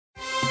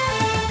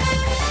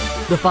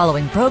The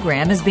following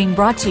program is being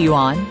brought to you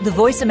on the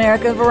Voice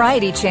America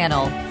Variety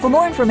Channel. For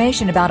more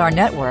information about our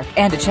network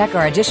and to check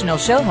our additional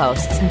show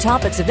hosts and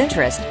topics of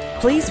interest,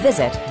 please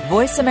visit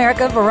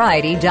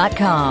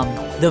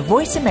voiceamericavariety.com. The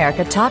Voice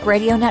America Talk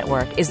Radio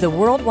Network is the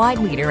worldwide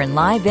leader in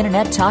live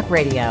Internet talk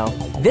radio.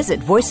 Visit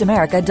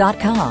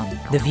voiceamerica.com.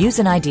 The views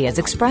and ideas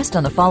expressed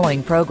on the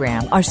following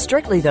program are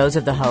strictly those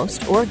of the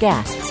host or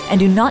guests and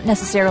do not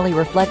necessarily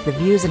reflect the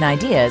views and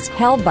ideas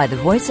held by the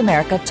Voice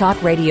America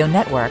Talk Radio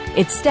Network,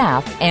 its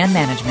staff, and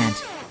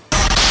management.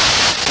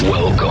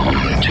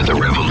 Welcome to the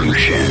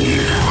revolution.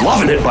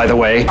 Loving it, by the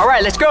way. All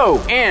right, let's go.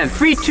 And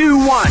 3,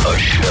 2, 1. A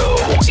show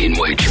in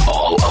which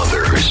all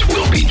others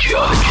will be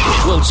judged.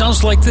 Well, it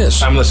sounds like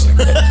this. I'm listening.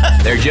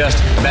 They're just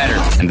better,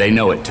 and they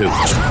know it, too.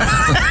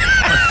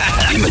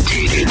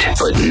 Imitated,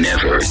 but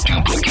never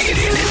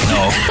duplicated.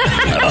 No.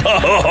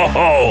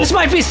 This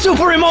might be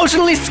super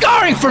emotionally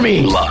scarring for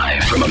me.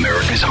 Live from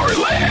America's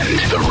heartland,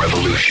 the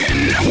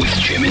revolution with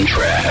Jim and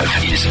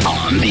Trav is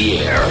on the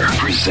air.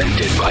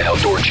 Presented by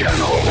Outdoor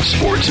Channel,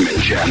 Sportsman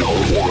Channel,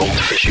 World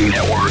Fishing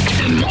Network,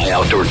 and My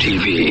Outdoor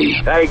TV.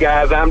 Hey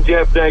guys, I'm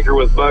Jeff Denker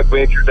with Buck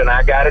Ventures, and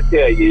I gotta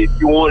tell you, if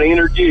you want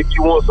energy, if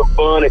you want some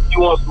fun, if you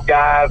want some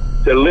guys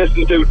to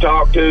listen to,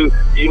 talk to,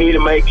 you need to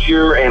make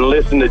sure and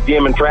listen to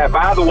Jim and Trav.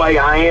 By the way,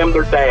 I am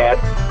their dad,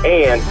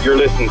 and you're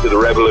listening to the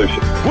revolution.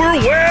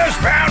 We're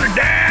westbound and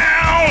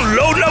down,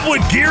 loading up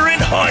with gear and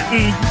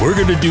hunting. We're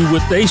going to do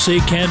what they say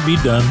can be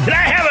done. Can I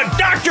have a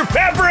Dr.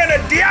 Pepper and a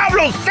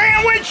Diablo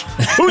sandwich?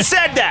 Who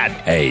said that?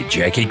 Hey,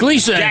 Jackie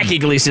Gleason. Jackie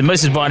Gleason.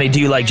 Mrs. Bonnie, do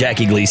you like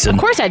Jackie Gleason? Of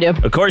course I do.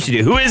 Of course you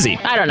do. Who is he?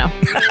 I don't know.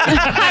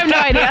 I have no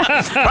idea.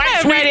 I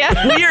have no idea.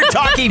 We are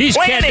talking He's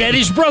planning. Cat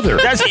Daddy's brother.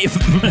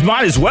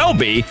 Might as well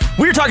be.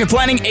 We're talking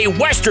planning a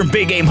Western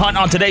big game hunt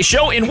on today's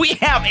show, and we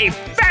have a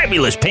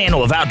fabulous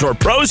panel of outdoor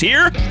pros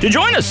here to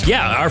join us.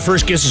 Yeah, our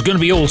first guest is going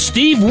to be old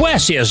Steve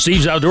West. He has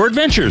Steve's Outdoor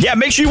Adventures. Yeah,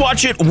 make sure you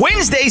watch it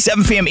Wednesday,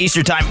 7 p.m.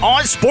 Eastern Time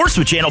on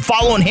Sportsman Channel.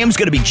 Following him is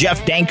going to be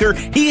Jeff Danker.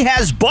 He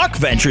has Buck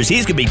Ventures.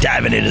 He's going to be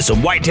diving into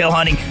some whitetail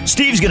hunting.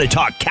 Steve's going to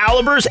talk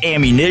calibers,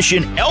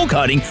 ammunition, elk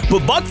hunting.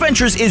 But Buck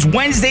Ventures is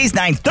Wednesdays,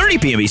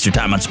 9:30 p.m. Eastern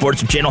Time on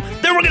Sportsman Channel.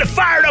 Then we're going to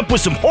fire it up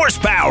with some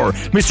horsepower.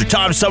 Mr.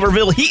 Tom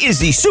Somerville, he is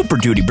the Super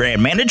Duty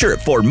brand manager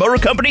at Ford Motor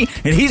Company,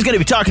 and he's going to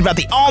be talking about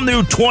the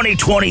all-new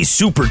 2020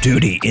 Super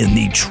Duty in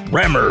the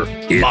Tremor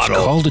It's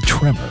model. called a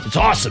tremor. It's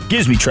awesome.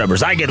 Gives me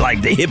tremors. I get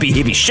like the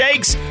hippie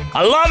shakes.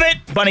 I love it.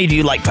 Bunny, do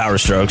you like power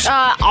strokes?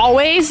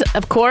 Always,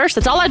 of course.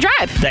 That's all I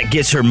drive. That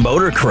gets her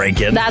motor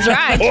cranking. That's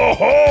right.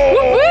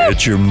 Oh,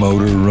 Get your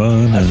motor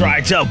running. that's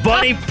right. So,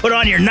 Bunny, put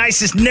on your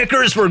nicest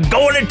knickers. We're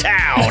going to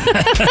town.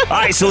 All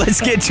right, so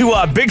let's get to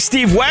Big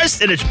Steve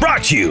West, and it's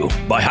brought to you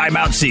by High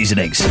Mountain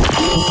Seasonings.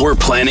 We're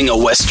planning a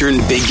Western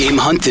big game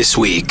hunt this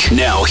week.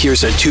 Now,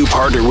 here's a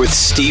two-parter with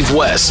Steve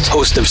West,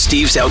 host of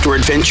Steve's Outdoor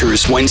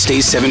Adventures,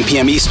 Wednesdays, 7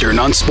 p.m. Eastern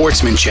on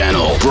Sportsman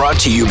Channel. Brought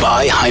to you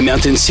by High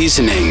Mountain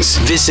Seasonings.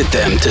 Visit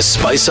them to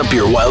spice up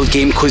your wild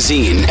game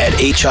cuisine at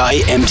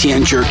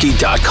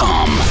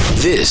himtnjerky.com.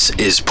 This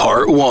is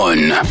part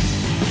 1.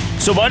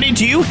 So, Bunny,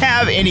 do you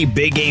have any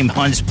big game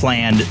hunts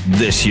planned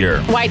this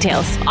year?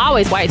 Whitetails.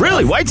 Always whitetails.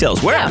 Really?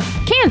 Whitetails? Where? Yeah.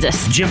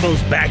 Kansas.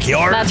 Jimbo's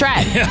backyard? That's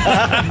right.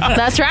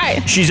 That's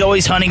right. She's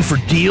always hunting for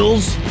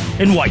deals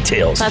and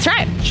whitetails. That's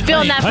right.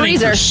 Filling that Hunting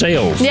freezer. for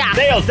sales. Yeah.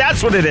 Sales,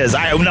 that's what it is.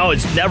 I know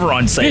it's never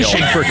on sale.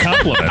 Fishing for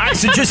compliments. All right,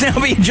 so just now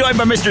being joined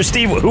by Mr.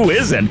 Steve, who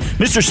isn't?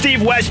 Mr.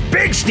 Steve West,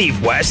 Big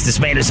Steve West. This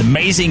man is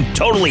amazing,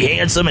 totally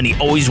handsome, and he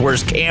always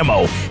wears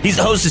camo. He's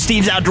the host of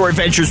Steve's Outdoor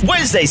Adventures,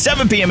 Wednesday,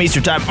 7 p.m.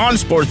 Eastern Time on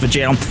Sportsman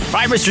Channel. All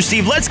right, Mr.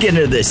 Steve, let's get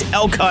into this.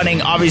 Elk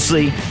hunting,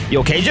 obviously. You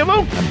okay,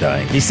 Jimbo? I'm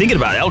dying. He's thinking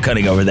about elk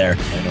hunting over there.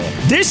 I know.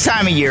 This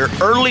time of year,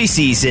 early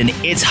season,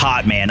 it's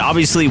hot, man.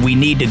 Obviously, we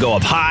need to go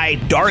up high,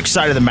 dark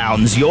side of the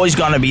mountains. You always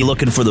got to be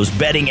looking for those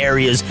bedding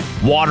areas,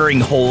 watering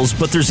holes.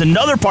 But there's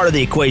another part of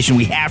the equation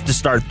we have to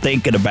start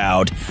thinking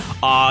about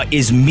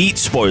is meat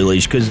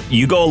spoilage, because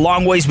you go a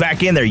long ways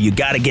back in there. You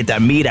got to get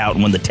that meat out.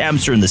 And when the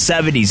temps are in the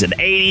 70s and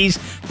 80s,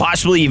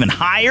 possibly even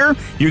higher,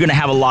 you're going to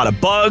have a lot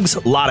of bugs,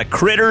 a lot of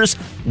critters.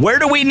 Where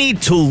do we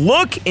need to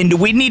look, and do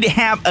we need to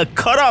have a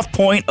cutoff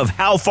point of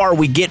how far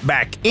we get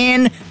back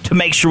in to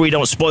make sure we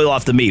don't spoil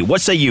off the meat?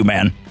 What say you,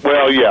 man?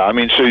 Well, yeah, I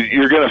mean, so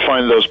you're going to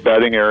find those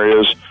bedding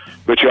areas,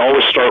 but you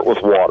always start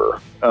with water.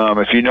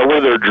 If you know where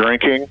they're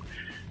drinking,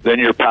 then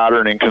your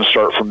patterning can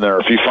start from there.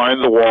 If you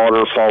find the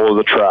water, follow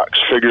the tracks,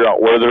 figure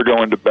out where they're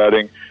going to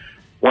bedding.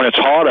 When it's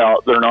hot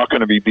out, they're not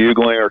going to be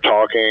bugling or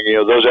talking. You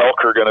know, those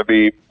elk are going to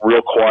be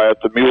real quiet.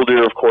 The mule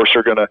deer, of course,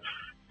 are going to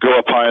go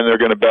up high, and they're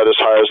going to bed as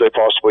high as they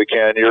possibly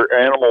can. Your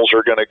animals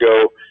are going to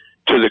go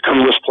to the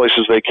coolest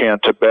places they can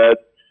to bed.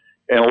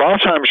 And a lot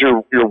of times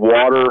your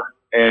water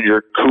and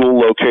your cool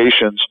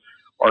locations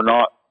are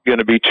not going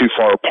to be too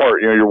far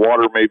apart. You know, your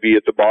water may be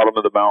at the bottom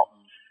of the mountain,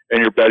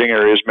 and your bedding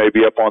areas may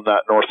be up on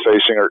that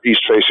north-facing or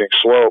east-facing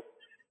slope.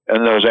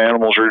 And those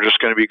animals are just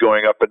going to be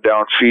going up and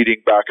down,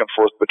 feeding back and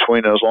forth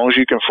between them. As long as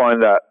you can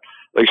find that,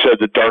 like I said,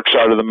 the dark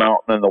side of the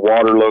mountain and the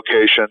water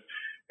location,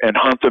 and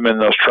hunt them in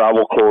those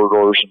travel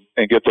corridors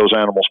and get those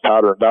animals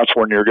patterned, that's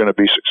when you're going to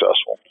be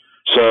successful.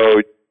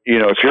 So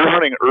if you're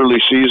hunting early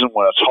season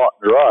when it's hot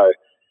and dry,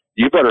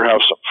 you better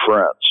have some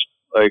friends.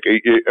 Like,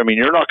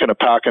 you're not going to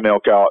pack an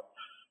elk out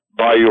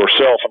by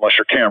yourself unless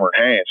you're Cameron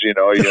Haynes. You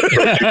throw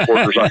 2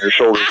 quarters on your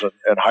shoulders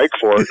and hike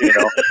for it.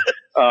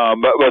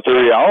 But the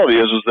reality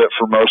is that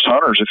for most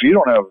hunters, if you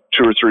don't have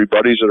 2 or 3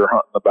 buddies that are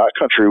hunting the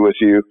backcountry with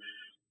you,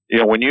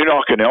 when you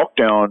knock an elk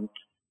down,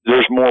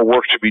 there's more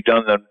work to be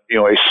done than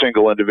a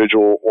single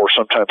individual or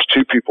sometimes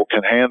 2 people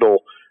can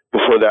handle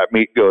before that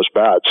meat goes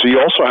bad. So you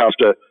also have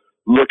to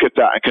look at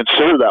that and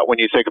consider that when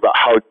you think about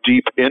how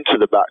deep into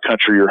the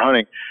backcountry you're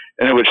hunting.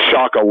 And it would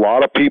shock a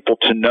lot of people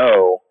to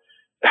know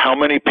how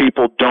many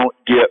people don't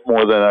get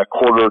more than a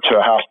quarter to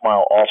a half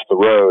mile off the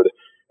road,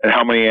 and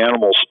how many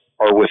animals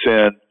are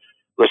within,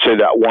 let's say,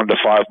 that 1 to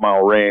 5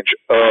 mile range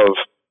of,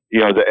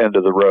 the end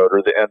of the road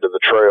or the end of the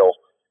trail.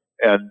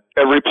 And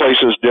every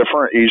place is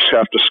different. You just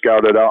have to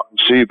scout it out and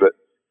see. But,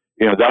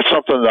 that's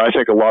something that I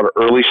think a lot of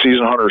early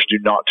season hunters do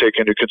not take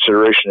into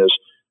consideration is,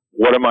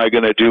 what am I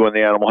going to do when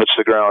the animal hits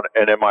the ground,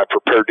 and am I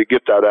prepared to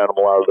get that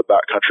animal out of the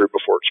backcountry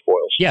before it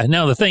spoils? Yeah,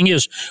 now the thing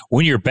is,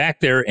 when you're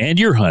back there and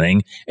you're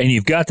hunting and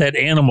you've got that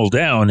animal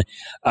down,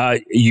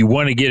 you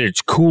want to get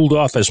it cooled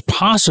off as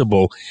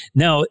possible.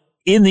 Now,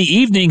 in the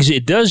evenings,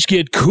 it does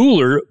get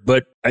cooler,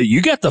 but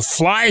you got the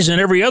flies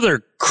and every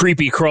other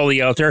creepy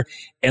crawly out there.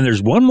 And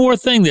there's one more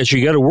thing that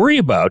you got to worry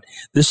about.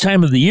 This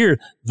time of the year,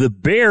 the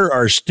bear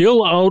are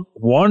still out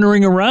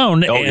wandering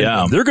around.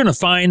 They're going to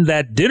find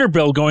that dinner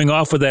bell going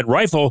off with that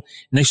rifle.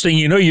 Next thing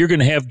you know, you're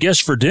going to have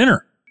guests for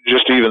dinner.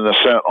 Just even the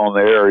scent on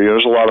the air.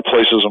 There's a lot of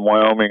places in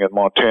Wyoming and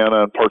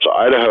Montana and parts of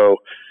Idaho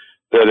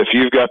that if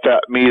you've got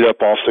that meat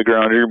up off the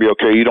ground, you're going to be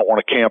okay. You don't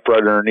want to camp right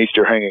underneath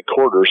your hanging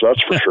quarters,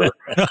 that's for sure.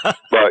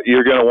 But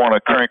you're going to want to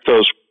crank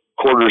those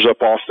quarters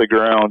up off the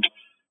ground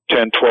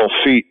 10, 12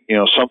 feet,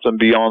 something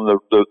beyond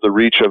the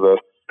reach of a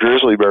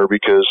grizzly bear,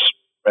 because,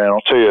 man, I'll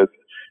tell you, it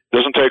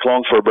doesn't take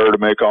long for a bear to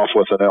make off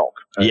with an elk.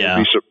 And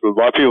a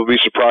lot of people will be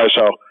surprised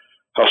how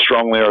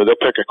strong they are. They'll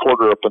pick a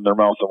quarter up in their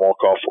mouth and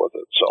walk off with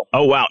it. So.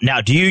 Oh, wow.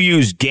 Now, do you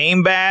use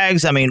game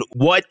bags? I mean,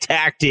 what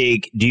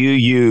tactic do you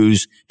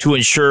use to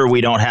ensure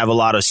we don't have a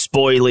lot of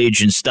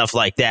spoilage and stuff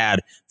like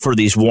that for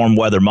these warm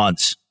weather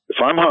months? If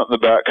I'm hunting the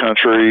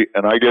backcountry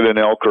and I get an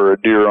elk or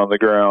a deer on the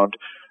ground,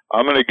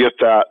 I'm going to get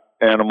that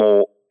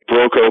animal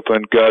broke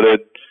open,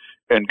 gutted,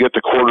 and get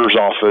the quarters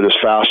off it as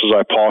fast as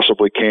I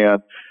possibly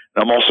can. And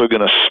I'm also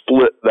going to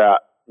split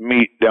that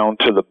meat down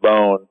to the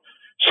bone,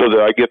 so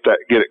that I get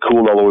it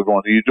cooled all the way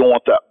going. You don't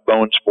want that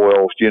bone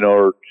spoiled,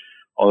 or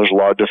there's a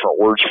lot of different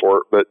words for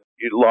it. But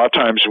a lot of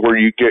times where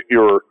you get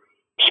your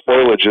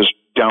spoilage is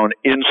down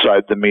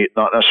inside the meat,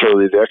 not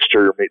necessarily the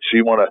exterior meat. So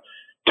you want to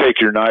take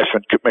your knife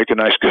and make a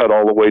nice cut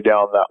all the way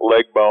down that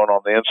leg bone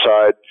on the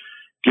inside,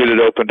 get it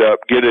opened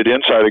up, get it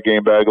inside a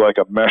game bag, like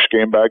a mesh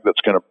game bag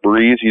that's going to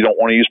breathe. You don't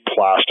want to use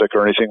plastic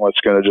or anything that's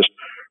going to just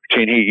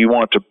retain heat. You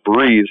want it to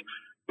breathe,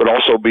 but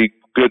also be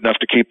good enough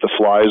to keep the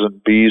flies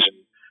and bees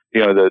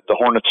and the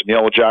hornets and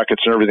yellow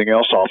jackets and everything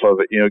else off of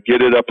it.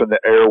 Get it up in the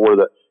air where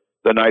the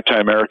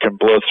nighttime air can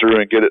blow through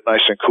and get it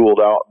nice and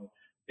cooled out.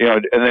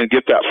 And, and then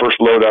get that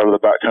first load out of the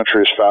backcountry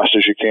as fast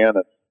as you can.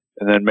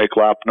 And then make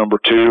lap number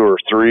 2 or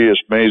 3, as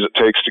many as it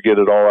takes to get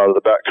it all out of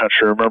the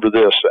backcountry. Remember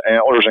this, the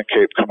antlers and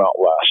cape come out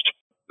last.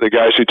 The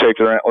guys who take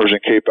their antlers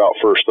and cape out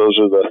first, those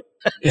are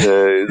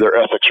their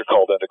ethics are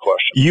called into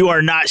question. You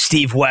are not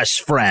Steve West's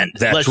friend.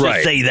 Let's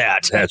just say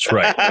that. That's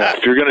right. Yeah,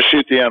 if you're going to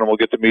shoot the animal,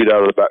 get the meat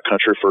out of the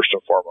backcountry first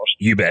and foremost.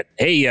 You bet.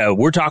 Hey,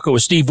 we're talking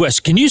with Steve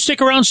West. Can you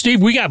stick around,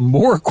 Steve? We got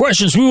more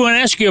questions we want to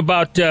ask you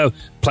about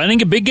planning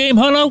a big game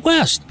hunt out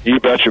west. You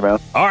betcha, man.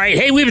 All right.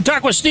 Hey, we've been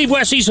talking with Steve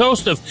West. He's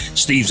host of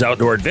Steve's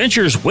Outdoor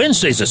Adventures,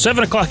 Wednesdays at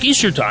 7 o'clock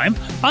Eastern Time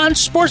on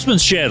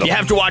Sportsman's Channel. You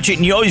have to watch it,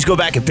 and you always go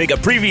back and pick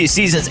up previous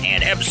seasons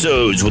and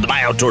episodes with the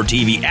My Outdoor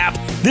TV app.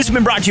 This has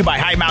been brought to you by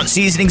High Mountain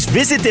Seasonings.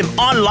 Visit them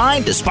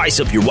online to spice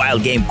up your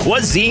wild game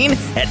cuisine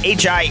at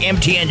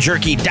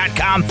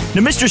HIMTNJerky.com.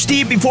 Now, Mr.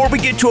 Steve, before we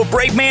get to a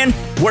break, man,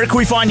 where can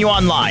we find you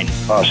online?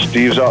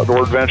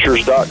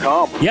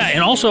 Steve'sOutdoorAdventures.com. Yeah,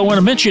 and also I want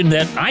to mention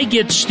that I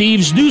get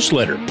Steve's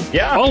newsletter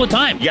all the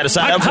time. You got to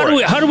sign up for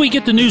it. How do we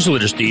get the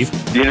newsletter, Steve?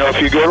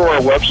 If you go to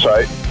our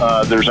website,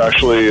 there's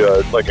actually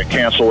like a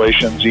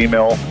cancellations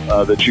email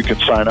that you can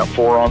sign up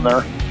for on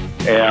there.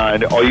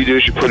 And all you do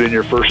is you put in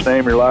your first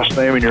name, your last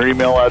name, and your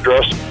email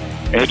address.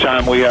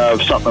 Anytime we have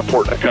something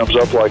important that comes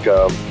up, like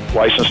a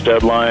license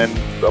deadline,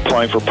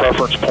 applying for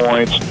preference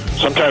points,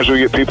 sometimes we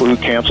get people who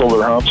cancel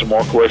their hunts and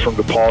walk away from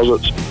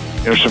deposits.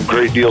 There's some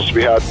great deals to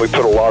be had. We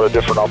put a lot of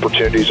different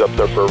opportunities up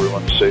there for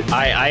everyone to see.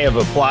 I have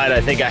applied. I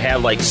think I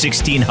have like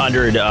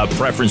 1,600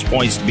 preference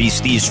points to be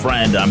Steve's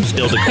friend. I'm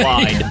still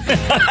declined.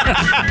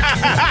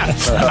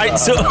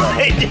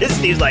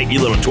 Steve's like,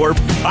 you little twerp.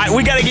 All right,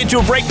 we got to get to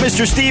a break,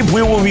 Mr. Steve.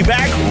 We will be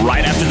back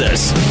right after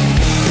this.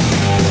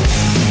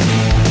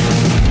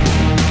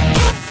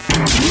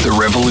 The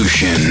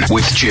Revolution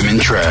with Jim and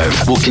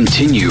Trav will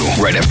continue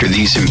right after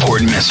these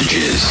important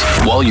messages.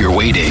 While you're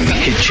waiting,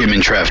 hit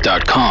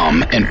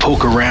jimandtrav.com and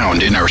poke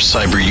around in our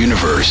cyber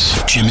universe.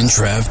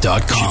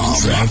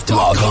 jimandtrav.com.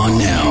 Log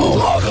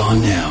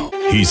on now.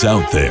 He's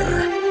out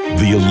there,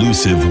 the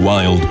elusive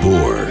wild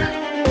boar.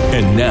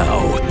 And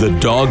now the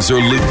dogs are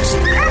loose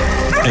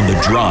and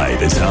the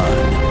drive is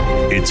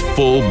on. It's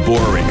full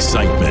bore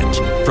excitement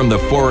from the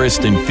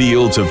forest and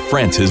fields of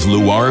France's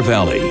Loire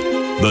Valley.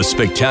 The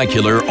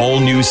spectacular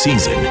all-new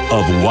season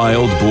of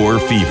Wild Boar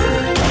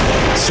Fever.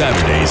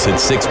 Saturdays at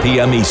 6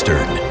 p.m.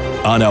 Eastern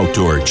on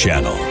Outdoor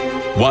Channel.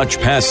 Watch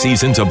past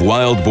seasons of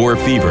Wild Boar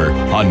Fever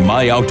on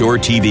My Outdoor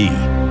TV.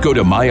 Go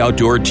to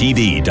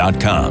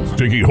myoutdoortv.com.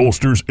 Sticky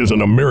Holsters is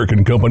an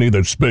American company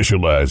that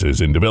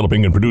specializes in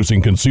developing and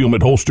producing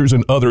concealment holsters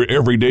and other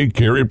everyday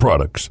carry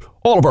products.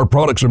 All of our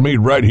products are made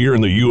right here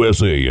in the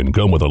USA and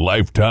come with a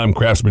lifetime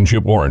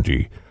craftsmanship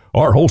warranty.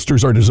 Our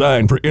holsters are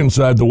designed for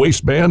inside the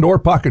waistband or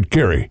pocket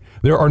carry.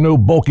 There are no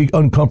bulky,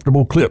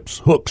 uncomfortable clips,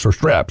 hooks, or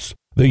straps.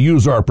 They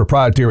use our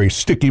proprietary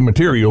sticky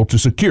material to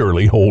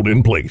securely hold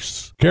in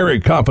place. Carry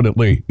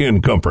confidently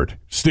in comfort.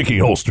 Sticky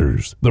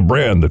Holsters, the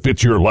brand that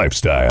fits your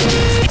lifestyle.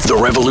 The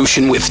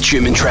Revolution with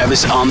Jim and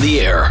Travis on the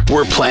air.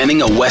 We're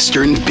planning a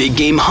Western big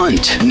game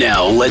hunt.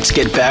 Now let's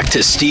get back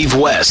to Steve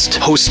West,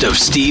 host of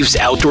Steve's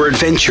Outdoor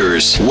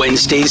Adventures,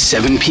 Wednesdays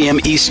 7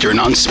 p.m. Eastern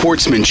on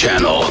Sportsman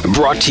Channel.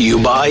 Brought to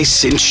you by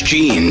Cinch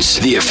Jeans,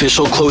 the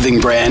official clothing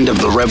brand of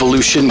The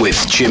Revolution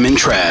with Jim and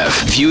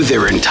Trav. View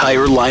their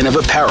entire line of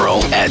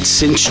apparel at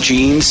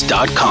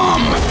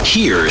cinchjeans.com.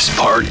 Here's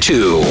part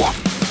 2.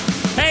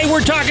 Hey,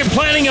 we're talking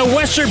planning a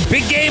Western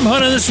big game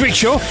hunt on this week's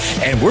show,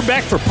 and we're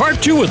back for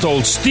part 2 with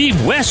old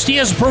Steve West. He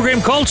has a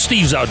program called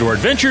Steve's Outdoor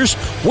Adventures,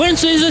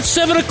 Wednesdays at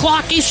 7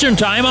 o'clock Eastern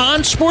Time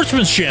on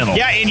Sportsman's Channel.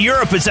 Yeah, in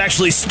Europe, it's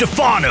actually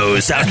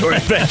Stefano's Outdoor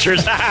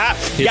Adventures.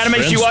 Gotta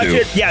make sure you watch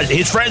it. Yeah,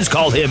 his friends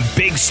call him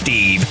Big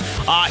Steve.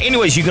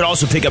 Anyways, you can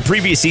also pick up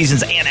previous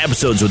seasons and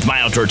episodes with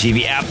My Outdoor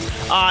TV app.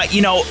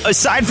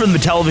 Aside from the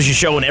television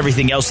show and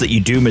everything else that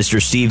you do,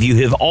 Mr. Steve, you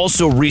have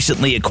also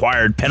recently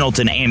acquired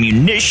Pendleton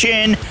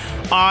Ammunition.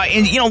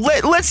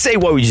 Let's say,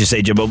 what would you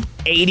say, Jimbo?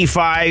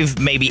 85,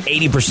 maybe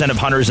 80% of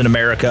hunters in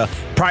America,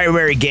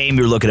 primary game,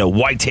 you're looking at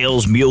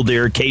whitetails, mule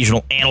deer,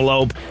 occasional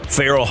antelope,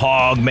 feral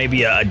hog,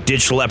 maybe a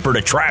ditch leopard,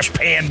 a trash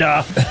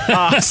panda,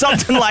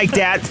 something like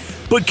that.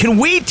 But can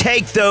we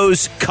take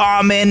those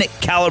common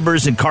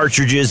calibers and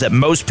cartridges that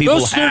most people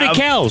those 30 have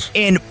cals.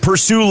 and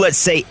pursue, let's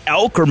say,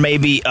 elk or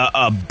maybe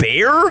a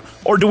bear?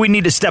 Or do we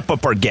need to step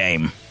up our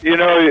game? You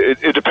know,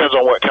 it depends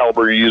on what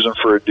caliber you're using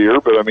for a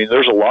deer, but I mean,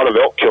 there's a lot of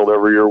elk killed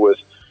every year with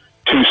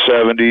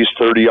 270s,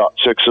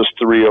 30-06s,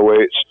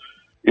 308s.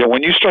 You know,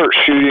 when you start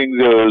shooting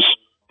those,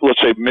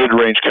 let's say,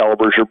 mid-range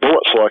calibers, your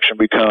bullet selection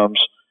becomes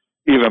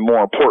even more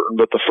important.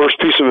 But the first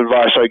piece of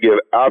advice I give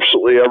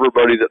absolutely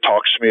everybody that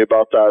talks to me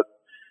about that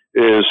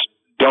is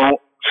don't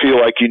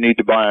feel like you need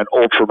to buy an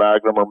ultra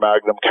magnum or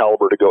magnum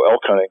caliber to go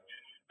elk hunting,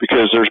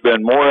 because there's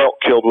been more elk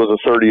killed with a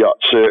 30-06,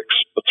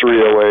 a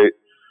 308,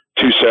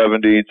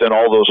 270 than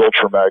all those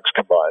ultra mags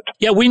combined.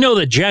 Yeah, we know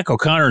that Jack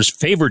O'Connor's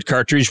favorite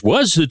cartridge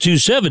was the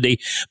 270,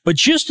 but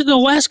just in the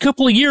last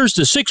couple of years,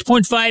 the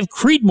 6.5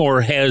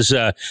 Creedmoor has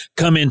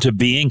come into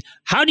being.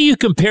 How do you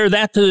compare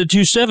that to the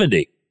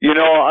 270? You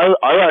know,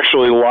 I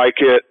actually like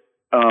it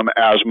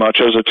as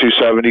much as a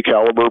 270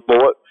 caliber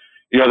bullet.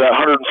 You know, that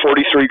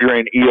 143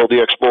 grain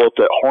ELDX bullet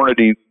that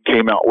Hornady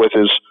came out with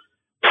is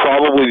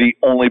probably the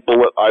only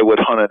bullet I would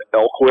hunt an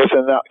elk with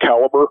in that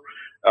caliber.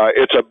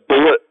 It's a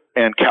bullet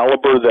and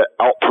caliber that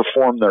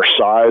outperform their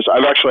size.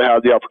 I've actually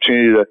had the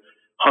opportunity to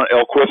hunt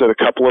elk with it a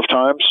couple of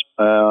times,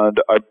 and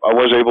I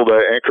was able to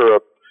anchor a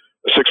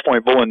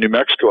 6-point bull in New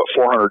Mexico at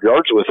 400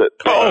 yards with it.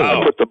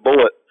 I put the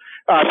bullet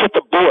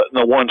in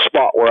the one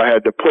spot where I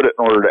had to put it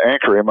in order to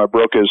anchor him. I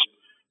broke his,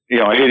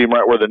 I hit him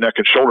right where the neck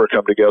and shoulder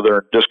come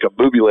together and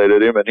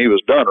discombobulated him, and he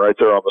was done right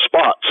there on the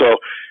spot. So,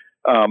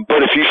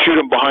 but if you shoot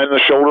him behind the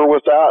shoulder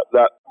with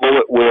that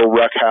bullet will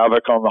wreak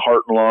havoc on the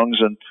heart and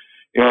lungs. And,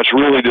 it's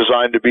really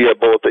designed to be a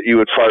bullet that you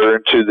would fire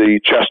into the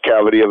chest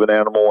cavity of an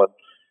animal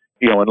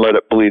and let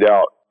it bleed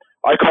out.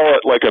 I call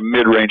it like a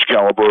mid-range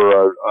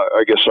caliber,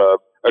 I guess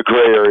a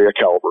gray area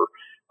caliber.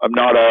 I'm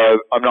not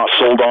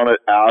sold on it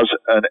as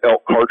an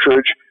elk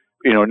cartridge,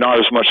 not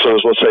as much so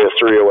as, let's say, a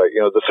 308.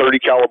 The 30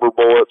 caliber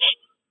bullets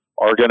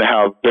are going to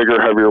have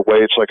bigger, heavier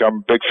weights. Like, I'm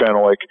a big fan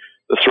of like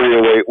the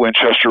 308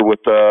 Winchester with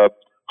the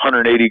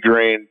 180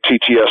 grain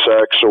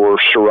TTSX or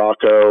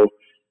Scirocco,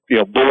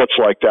 bullets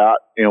like that.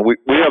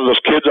 We have those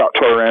kids out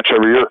to our ranch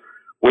every year.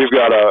 We've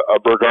got a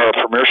Bergara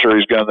Premier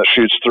Series gun that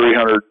shoots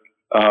 300,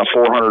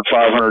 400,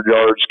 500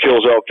 yards,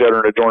 kills elk dead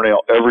in a doornail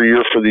every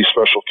year for these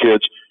special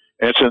kids.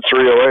 And it's in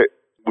 308.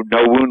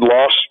 No wound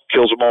loss,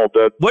 kills them all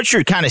dead. What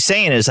you're kind of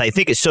saying is, I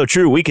think it's so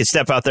true. We could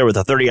step out there with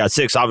a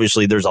 30-06.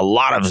 Obviously, there's a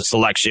lot of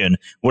selection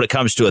when it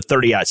comes to a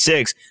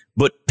 30-06,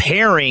 but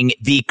pairing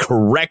the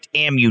correct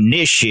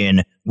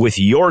ammunition with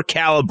your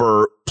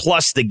caliber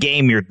plus the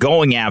game you're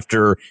going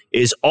after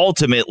is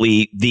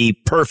ultimately the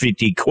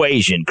perfect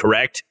equation,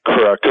 correct?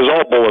 Correct, because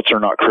all bullets are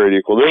not created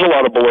equal. There's a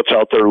lot of bullets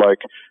out there like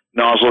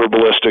nozzler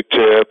ballistic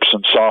tips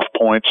and soft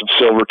points and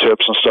silver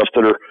tips and stuff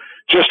that are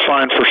just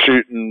fine for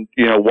shooting,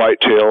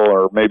 whitetail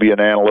or maybe an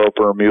antelope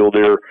or a mule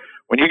deer.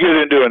 When you get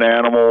into an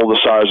animal the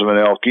size of an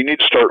elk, you need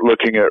to start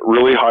looking at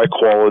really high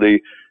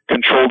quality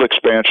controlled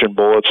expansion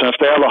bullets. And if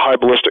they have a high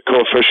ballistic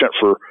coefficient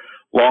for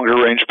longer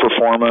range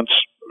performance,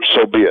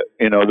 so be it.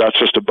 That's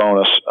just a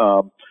bonus.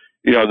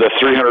 The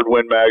 300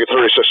 Win Mag,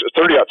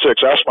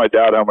 30-06. Ask my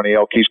dad how many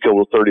elk he's killed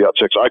with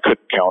 30-06. I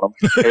couldn't count them.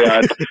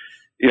 And,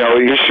 he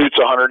shoots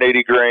a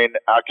 180 grain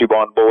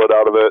Accubon bullet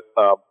out of it.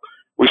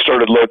 We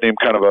started loading him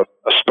kind of a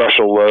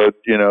special load.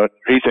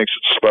 He thinks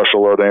it's a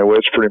special load anyway.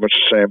 It's pretty much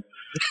the same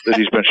that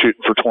he's been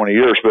shooting for 20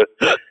 years. But,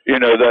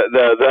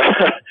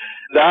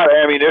 that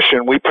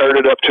ammunition, we paired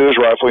it up to his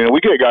rifle.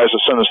 We get guys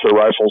that send us their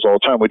rifles all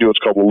the time. We do what's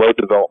called load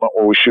development,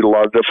 where we shoot a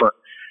lot of different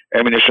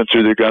ammunition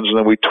through their guns, and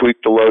then we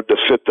tweak the load to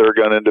fit their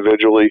gun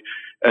individually.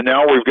 And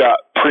now we've got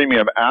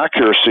premium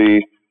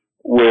accuracy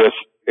with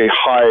a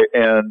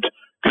high-end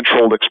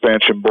controlled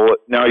expansion bullet.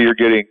 Now you're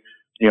getting,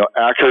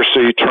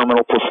 accuracy,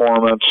 terminal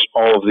performance,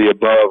 all of the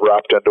above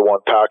wrapped into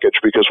one package,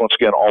 because once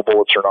again, all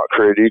bullets are not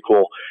created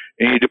equal.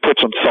 You need to put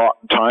some thought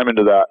and time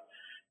into that.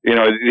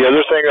 The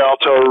other thing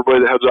I'll tell everybody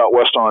that heads out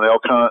west on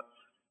elk hunt,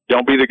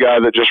 don't be the guy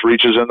that just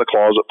reaches in the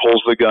closet,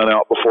 pulls the gun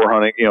out before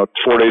hunting,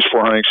 4 days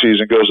before hunting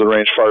season, goes to the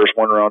range, fires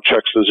one round,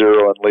 checks the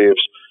zero, and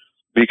leaves,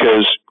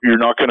 because you're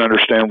not going to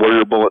understand where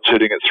your bullet's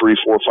hitting at 300,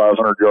 400,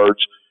 500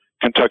 yards.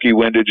 Kentucky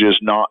windage is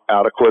not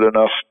adequate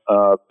enough.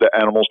 The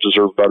animals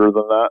deserve better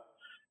than that.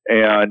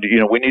 And,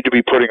 we need to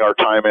be putting our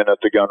time in at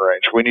the gun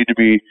range. We need to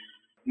be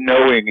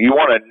knowing, you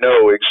want to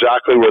know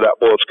exactly where that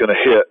bullet's going to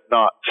hit,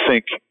 not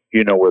think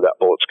where that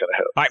bullet's going to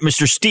hit. All right,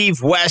 Mr.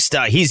 Steve West,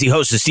 he's the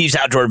host of Steve's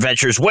Outdoor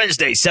Adventures,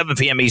 Wednesday, 7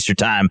 p.m. Eastern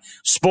Time,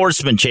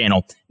 Sportsman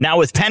Channel. Now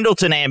with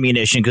Pendleton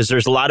Ammunition, because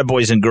there's a lot of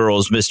boys and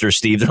girls, Mr.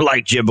 Steve, they're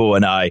like Jimbo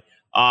and I.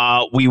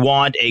 We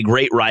want a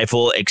great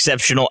rifle,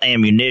 exceptional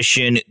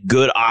ammunition,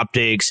 good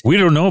optics. We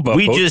don't know about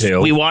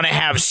boat-tail. We want to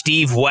have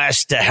Steve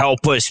West to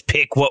help us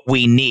pick what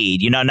we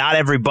need. Not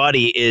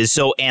everybody is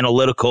so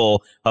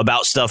analytical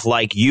about stuff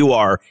like you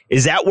are.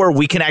 Is that where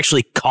we can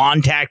actually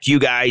contact you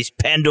guys,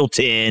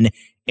 Pendleton,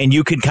 and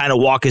you can kind of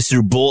walk us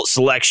through bullet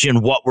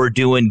selection, what we're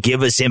doing,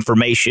 give us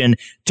information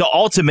to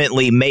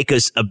ultimately make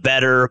us a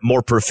better,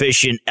 more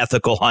proficient,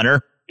 ethical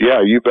hunter?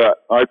 Yeah, you bet.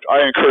 I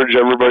encourage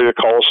everybody to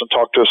call us and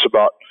talk to us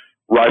about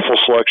rifle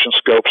selection,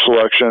 scope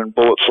selection,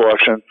 bullet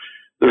selection.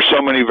 There's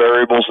so many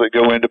variables that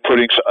go into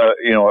putting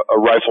a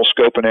rifle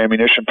scope and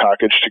ammunition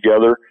package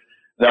together.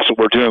 And that's what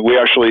we're doing. We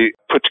actually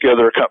put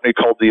together a company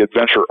called the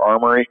Adventure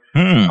Armory.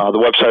 The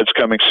website's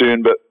coming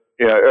soon, but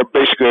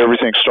basically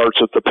everything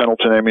starts at the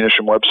Pendleton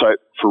Ammunition website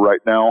for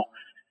right now.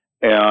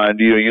 And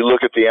you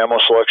look at the ammo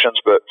selections,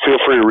 but feel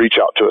free to reach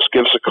out to us.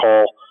 Give us a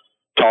call,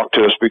 talk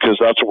to us, because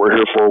that's what we're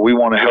here for. We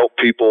want to help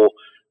people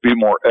be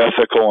more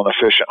ethical and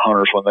efficient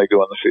hunters when they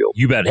go in the field.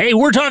 You bet. Hey,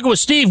 we're talking with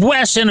Steve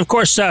West, and of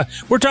course,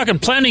 we're talking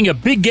planning a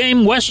big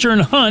game Western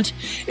hunt,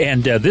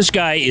 and this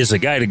guy is a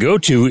guy to go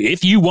to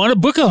if you want to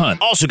book a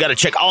hunt. Also got to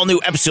check all new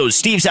episodes,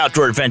 Steve's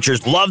Outdoor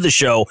Adventures. Love the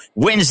show.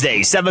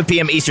 Wednesday, 7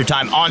 p.m. Eastern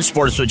Time on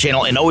Sportsman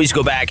Channel, and always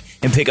go back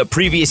and pick up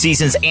previous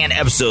seasons and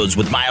episodes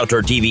with My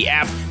Outdoor TV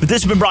app. But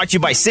this has been brought to you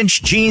by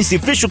Cinch Jeans, the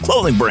official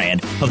clothing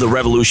brand of the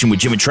Revolution with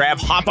Jim and Trav.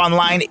 Hop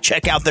online,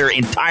 check out their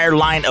entire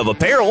line of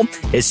apparel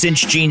at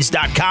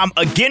cinchjeans.com.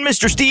 Again,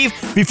 Mr. Steve,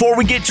 before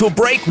we get to a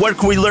break, what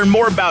can we learn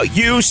more about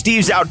you,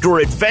 Steve's Outdoor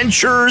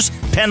Adventures,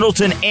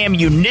 Pendleton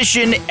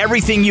Ammunition,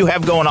 everything you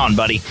have going on,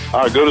 buddy?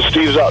 Go to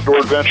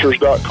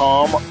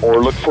stevesoutdooradventures.com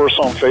or look for us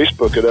on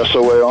Facebook at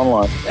SOA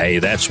Online. Hey,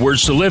 that's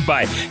words to live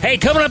by. Hey,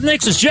 coming up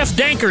next is Jeff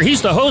Danker.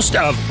 He's the host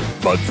of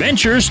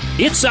Adventures.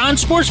 It's on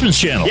Sportsman's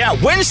Channel. Yeah,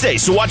 Wednesday.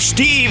 So watch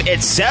Steve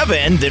at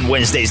 7, then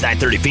Wednesdays,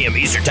 9:30 p.m.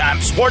 Eastern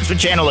Time. Sportsman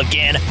Channel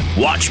again.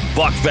 Watch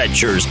Buck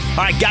Ventures.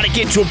 All right, got to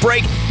get to a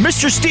break.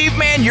 Mr. Steve,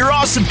 man, you're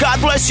awesome. God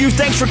bless you.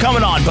 Thanks for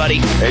coming on, buddy.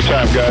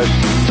 Anytime, guys.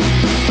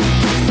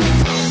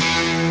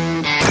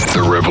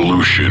 The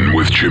Revolution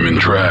with Jim and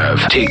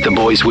Trav. Take the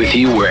boys with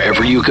you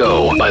wherever you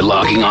go by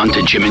logging on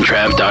to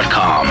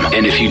jimandtrav.com.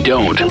 And if you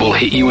don't, we'll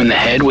hit you in the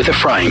head with a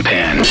frying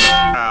pan.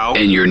 Ow.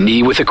 And your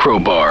knee with a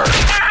crowbar.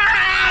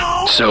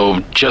 So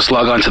just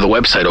log on to the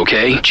website,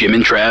 okay?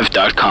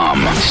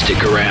 jimandtrav.com.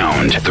 Stick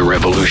around. The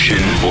Revolution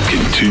will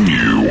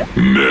continue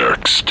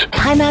next.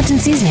 High Mountain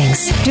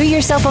Seasonings. Do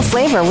yourself a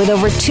flavor with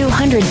over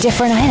 200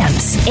 different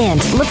items.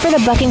 And look for the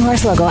Bucking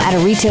Horse logo at a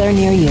retailer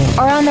near you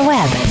or on the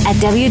web at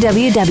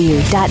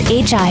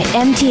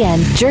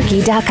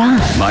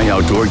www.himtnjerky.com. My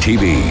Outdoor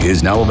TV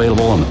is now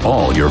available on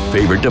all your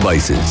favorite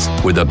devices.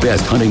 With the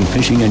best hunting,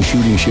 fishing, and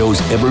shooting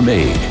shows ever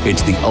made,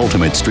 it's the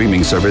ultimate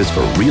streaming service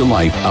for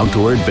real-life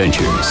outdoor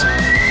adventures.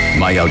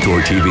 My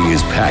Outdoor TV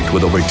is packed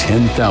with over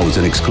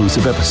 10,000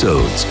 exclusive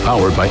episodes,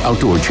 powered by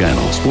Outdoor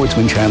Channel,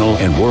 Sportsman Channel,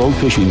 and World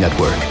Fishing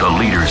Network, the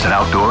leaders in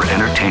outdoor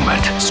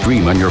entertainment.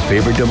 Stream on your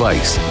favorite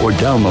device or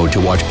download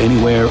to watch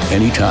anywhere,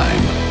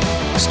 anytime.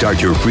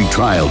 Start your free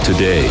trial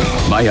today.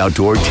 My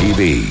Outdoor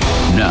TV,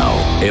 now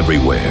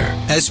everywhere.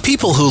 As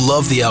people who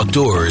love the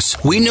outdoors,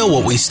 we know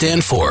what we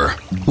stand for.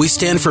 We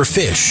stand for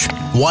fish,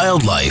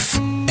 wildlife,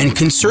 and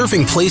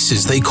conserving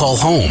places they call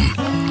home.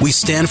 We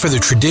stand for the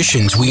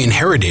traditions we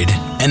inherited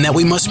and that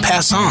we must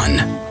pass on.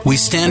 We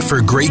stand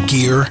for great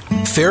gear,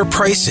 fair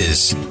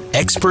prices,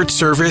 expert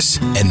service,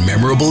 and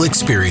memorable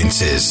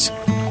experiences.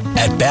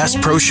 At Bass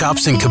Pro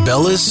Shops and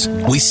Cabela's,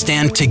 we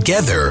stand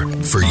together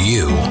for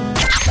you.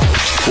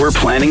 We're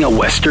planning a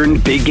Western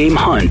big game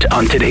hunt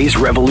on today's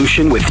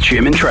Revolution with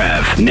Jim and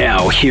Trav.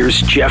 Now,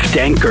 here's Jeff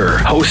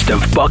Danker, host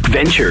of Buck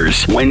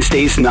Ventures,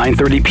 Wednesdays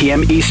 9:30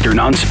 p.m. Eastern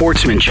on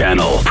Sportsman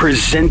Channel.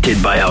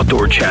 Presented by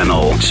Outdoor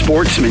Channel,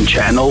 Sportsman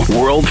Channel,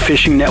 World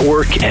Fishing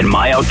Network, and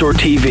My Outdoor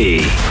TV.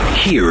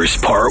 Here's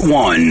part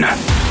one.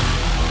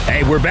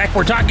 Hey, we're back.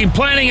 We're talking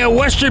planning a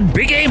Western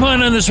big game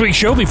hunt on this week's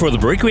show. Before the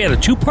break, we had a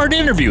two-part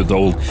interview with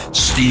old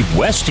Steve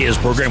West. He has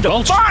a program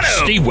called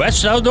Steve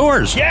West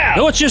Outdoors. Yeah.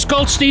 No, it's just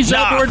called Steve's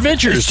Outdoor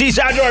Adventures. Steve's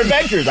Outdoor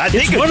Adventures. I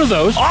think it's one of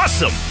those.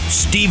 Awesome.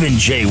 Stephen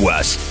J.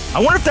 West. I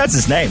wonder if that's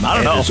his name. I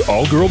don't know. It's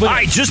all girl. All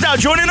right, just now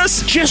joining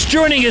us? Just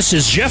joining us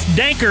is Jeff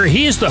Danker.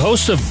 He is the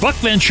host of Buck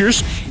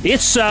Ventures.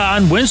 It's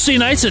on Wednesday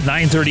nights at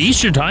 9:30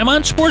 Eastern Time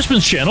on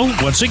Sportsman's Channel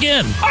once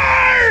again.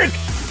 Arg!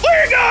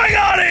 We're going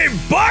on a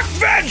Buck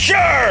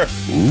Venture!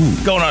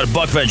 Ooh. Going on a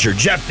Buck Venture.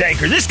 Jeff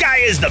Danker. This guy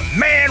is the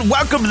man.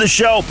 Welcome to the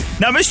show.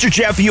 Now, Mr.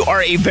 Jeff, you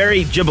are a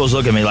very... Jimbo's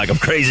looking at me like I'm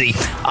crazy.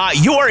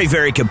 You are a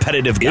very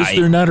competitive guy. Is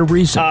there not a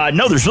reason?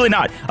 No, there's really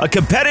not. A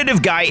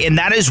competitive guy, and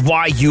that is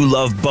why you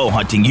love bow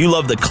hunting. You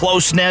love the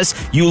closeness.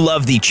 You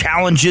love the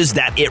challenges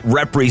that it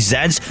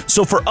represents.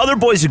 So for other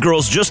boys and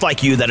girls just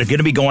like you that are going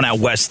to be going out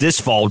west this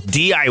fall,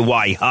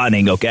 DIY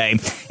hunting, okay?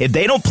 If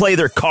they don't play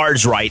their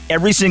cards right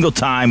every single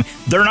time,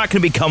 they're not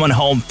going to be coming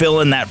home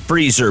filling that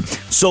freezer.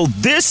 So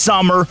this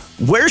summer,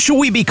 where should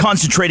we be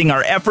concentrating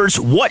our efforts?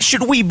 What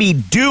should we be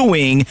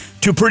doing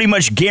to pretty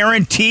much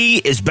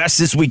guarantee as best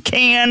as we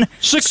can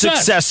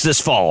success this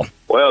fall?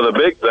 Well, the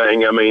big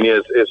thing, I mean,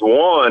 is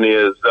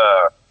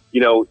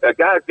a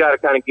guy's got to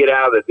kind of get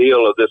out of the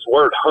deal of this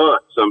word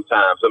hunt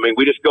sometimes. I mean,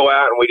 we just go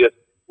out and we just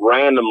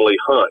randomly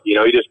hunt. You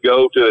just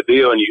go to a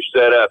deal and you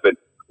set up. And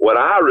what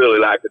I really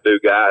like to do,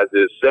 guys,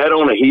 is set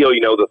on a hill.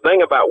 The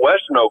thing about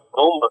Western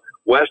Oklahoma,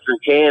 Western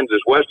Kansas,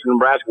 Western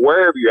Nebraska,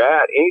 wherever you're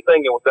at,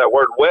 anything with that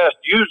word west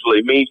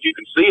usually means you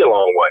can see a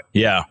long way.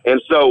 Yeah.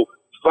 And so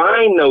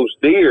find those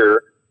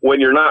deer when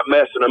you're not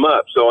messing them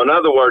up. So in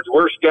other words,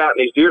 we're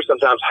scouting these deer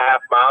sometimes half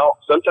mile,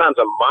 sometimes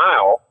a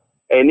mile,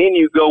 and then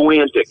you go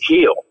in to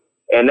kill.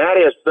 And that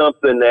is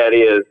something that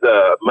is,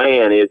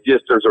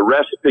 there's a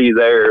recipe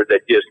there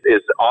that just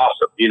is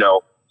awesome,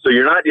 So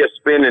you're not just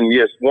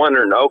just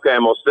wondering, okay,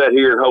 I'm going to sit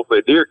here and hopefully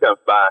a deer comes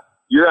by.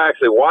 You're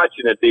actually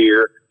watching a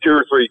deer 2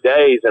 or 3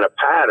 days in a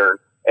pattern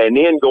and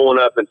then going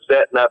up and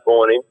setting up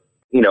on him,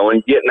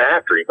 and getting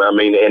after him. I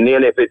mean, and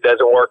then if it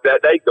doesn't work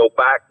that day, go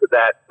back to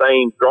that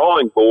same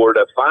drawing board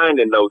of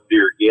finding those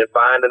deer again,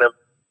 finding them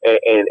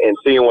and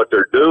seeing what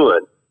they're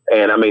doing.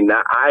 And I mean,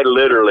 that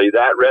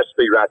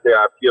recipe right there,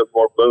 I've killed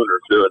more booners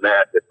doing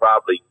that than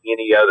probably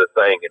any other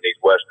thing in these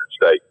western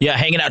states. Yeah,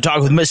 hanging out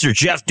talking with Mr.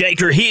 Jeff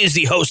Danker. He is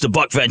the host of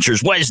Buck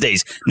Ventures,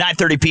 Wednesdays,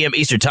 9:30 p.m.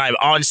 Eastern Time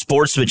on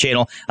Sportsman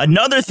Channel.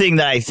 Another thing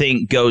that I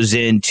think goes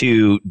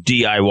into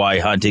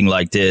DIY hunting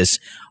like this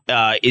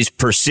is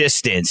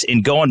persistence.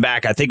 And going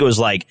back, I think it was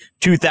like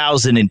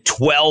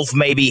 2012,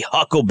 maybe,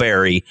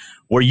 Huckleberry,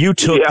 where you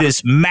took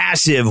this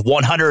massive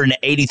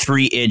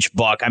 183-inch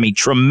buck. I mean,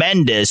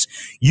 tremendous.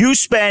 You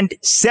spent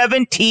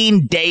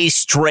 17 days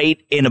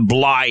straight in a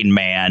blind,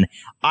 man.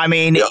 I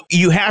mean,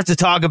 you have to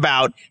talk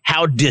about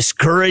how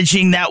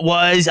discouraging that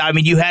was. I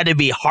mean, you had to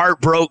be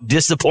heartbroken,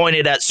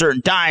 disappointed at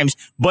certain times,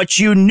 but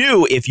you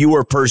knew if you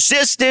were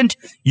persistent,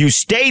 you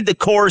stayed the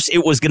course,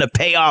 it was going to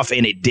pay off,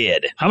 and it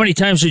did. How many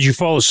times did you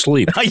fall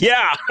asleep?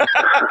 Yeah.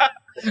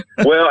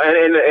 Well,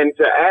 and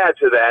to add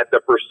to that,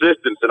 the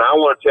persistence, and I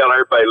want to tell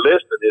everybody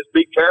listening, is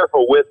be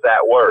careful with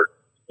that word.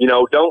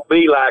 Don't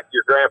be like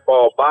your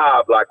grandpa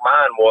Bob, like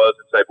mine was,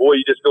 and say, boy,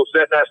 you just go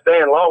sit in that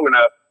stand long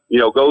enough,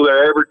 go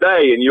there every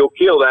day and you'll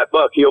kill that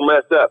buck. He'll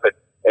mess up.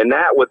 And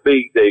that would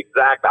be the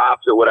exact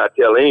opposite of what I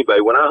tell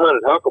anybody. When I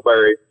hunted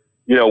Huckleberry,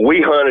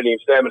 we hunted him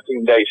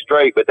 17 days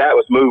straight, but that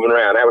was moving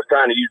around. That was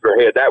trying to use your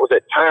head. That was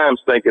at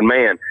times thinking,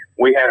 man,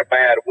 we had a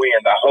bad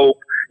wind. I hope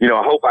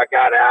I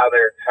got out of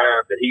there in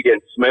time that he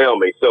didn't smell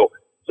me. So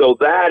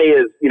that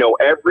is,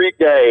 every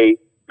day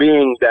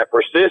being that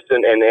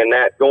persistent and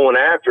that going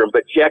after him,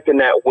 but checking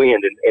that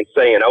wind and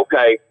saying,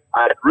 okay,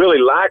 I'd really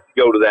like to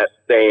go to that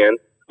stand,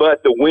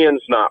 but the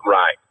wind's not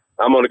right.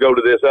 I'm going to go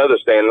to this other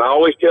stand. And I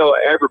always tell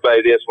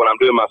everybody this when I'm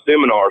doing my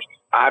seminars.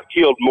 I've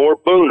killed more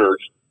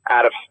booners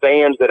out of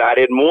stands that I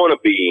didn't want to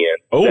be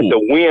in, that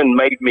the wind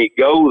made me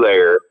go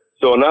there.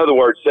 So in other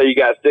words, say you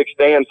got 6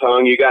 stands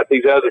hung, you got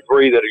these other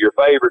 3 that are your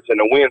favorites, and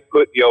the wind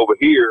put you over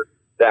here.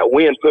 That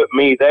wind put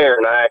me there,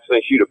 and I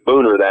actually shoot a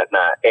booner that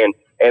night.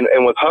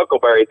 And with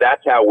Huckleberry,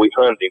 that's how we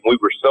hunted him. We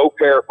were so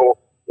careful.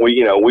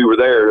 We were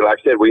there, like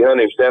I said, we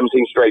hunted him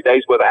 17 straight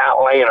days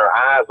without laying our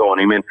eyes on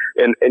him. And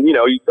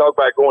you talk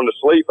about going to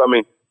sleep. I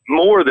mean,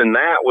 more than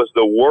that was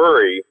the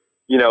worry.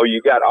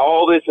 You got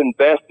all this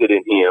invested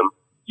in him.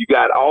 You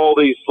got all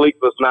these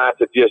sleepless nights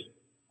of just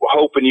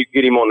hoping you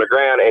get him on the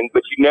ground,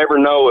 but you never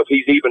know if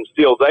he's even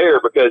still there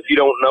because you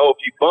don't know if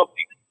you bumped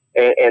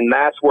him. And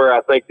that's where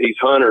I think these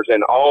hunters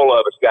and all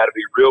of us got to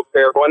be real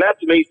careful. And that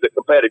to me is the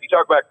competitive. You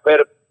talk about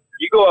competitive.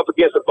 You go up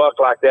against a buck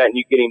like that and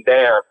you get him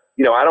down.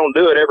 I don't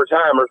do it every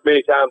time. There's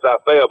many times I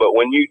fail, but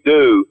when you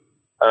do,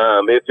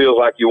 it feels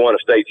like you won a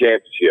state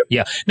championship.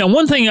 Yeah. Now,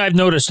 one thing I've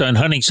noticed on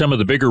hunting some of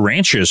the bigger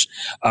ranches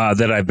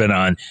that I've been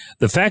on,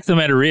 the fact of the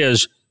matter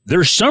is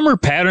their summer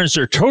patterns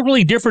are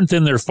totally different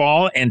than their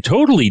fall, and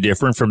totally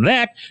different from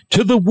that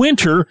to the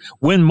winter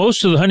when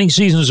most of the hunting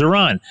seasons are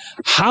on.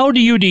 How do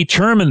you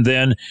determine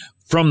then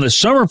from the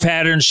summer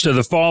patterns to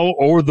the fall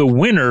or the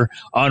winter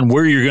on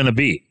where you're going to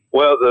be?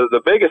 Well,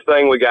 the biggest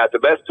thing we got, the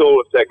best tool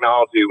of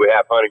technology we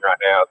have hunting right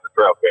now is the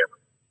trail camera.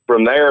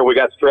 From there, we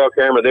got the trail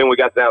camera, then we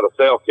got now the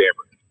cell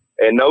camera.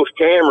 And those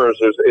cameras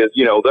is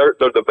they're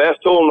the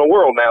best tool in the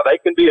world. Now, they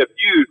can be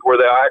abused where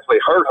they'll actually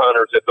hurt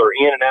hunters if they're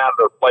in and out of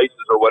their places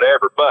or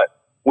whatever. But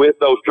with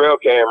those trail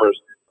cameras,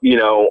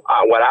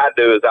 what I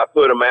do is I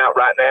put them out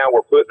right now.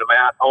 We're putting them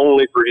out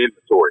only for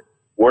inventory.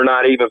 We're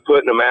not even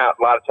putting them out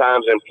a lot of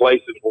times in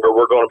places where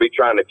we're going to be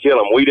trying to kill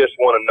them. We just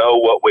want to know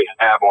what we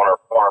have on our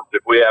farms.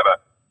 If we have a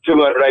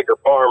 200-acre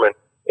farm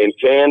in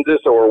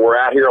Kansas, or we're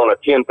out here on a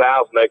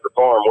 10,000-acre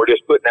farm, we're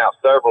just putting out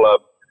several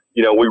of them.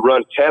 We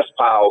run test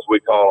piles, we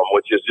call them,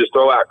 which is just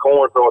throw out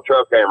corn, throw a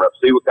trail camera up,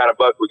 see what kind of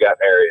buck we got in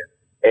the area.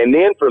 And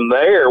then from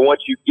there,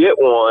 once you get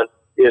one,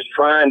 is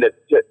trying to a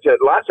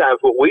lot of times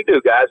what we do,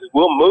 guys, is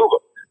we'll move them.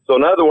 So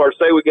in other words,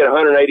 say we get a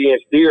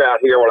 180-inch deer out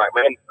here, we're like,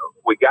 man,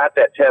 we got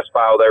that test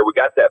pile there, we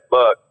got that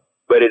buck,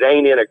 but it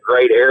ain't in a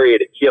great area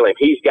to kill him.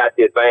 He's got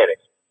the advantage.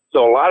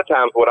 So a lot of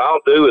times what I'll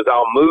do is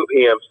I'll move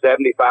him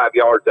 75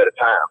 yards at a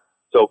time.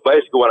 So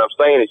basically what I'm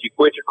saying is you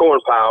quit your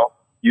corn pile,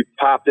 you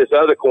pop this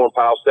other corn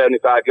pile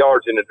 75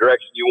 yards in the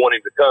direction you want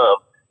him to come,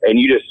 and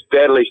you just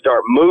steadily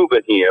start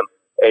moving him.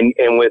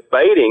 And with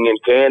baiting in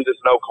Kansas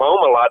and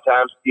Oklahoma, a lot of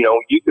times,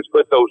 you can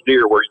put those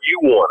deer where you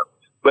want them.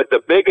 But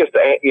the biggest,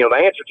 the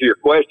answer to your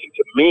question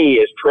to me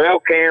is trail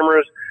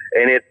cameras,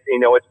 and it's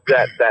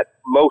that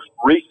most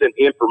recent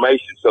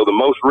information. So the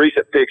most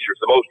recent pictures,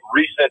 the most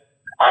recent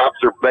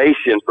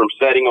observation from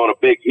setting on a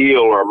big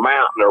hill or a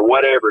mountain or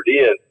whatever it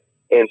is,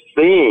 and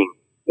seeing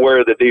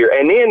where the deer,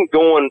 and then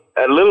going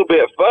a little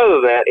bit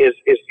further than that is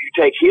you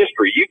take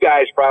history. You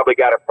guys probably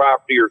got a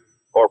property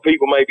or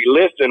people may be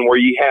listening where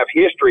you have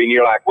history and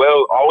you're like,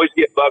 well, I always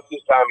get bucks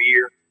this time of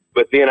year,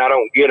 but then I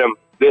don't get them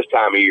this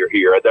time of year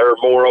here. They're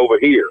more over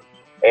here.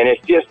 And it's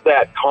just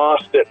that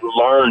constant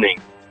learning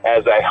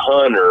as a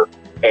hunter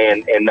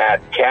and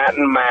that cat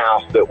and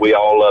mouse that we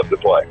all love to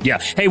play. Yeah.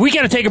 Hey, we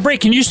got to take a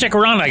break. Can you stick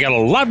around? I got a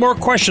lot more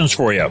questions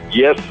for you.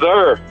 Yes,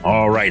 sir.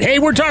 All right. Hey,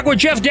 we're talking with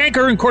Jeff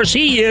Danker, and of course,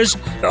 he is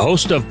the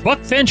host of Buck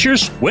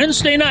Ventures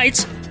Wednesday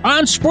nights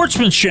on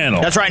Sportsman's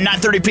Channel. That's right,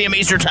 9:30 p.m.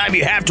 Eastern Time.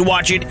 You have to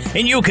watch it,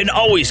 and you can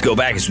always go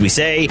back, as we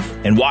say,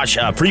 and watch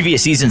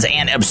previous seasons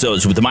and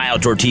episodes with the My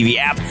Outdoor TV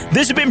app.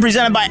 This has been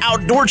presented by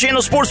Outdoor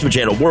Channel, Sportsman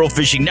Channel, World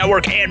Fishing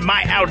Network, and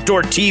My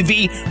Outdoor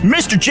TV.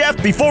 Mr. Jeff,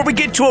 before we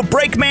get to a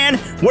break, man,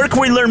 where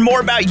can we learn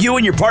more about you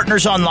and your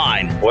partners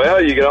online?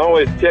 Well, you can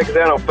always check us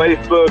out on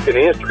Facebook and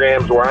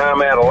Instagram, where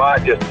I'm at a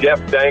lot, just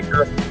Jeff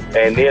Danker.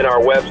 And then our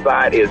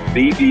website is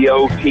bbotv.com.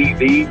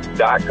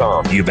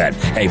 You bet.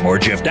 Hey, more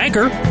Jeff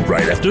Danker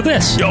right after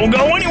this. Don't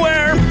go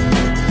anywhere.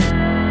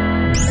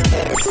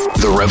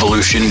 The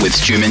Revolution with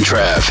Jim and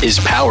Trav is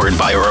powered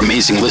by our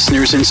amazing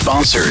listeners and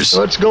sponsors.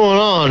 What's going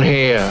on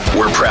here?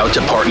 We're proud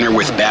to partner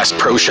with Bass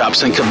Pro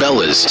Shops and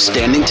Cabela's,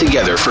 standing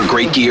together for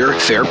great gear,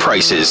 fair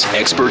prices,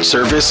 expert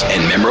service,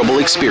 and memorable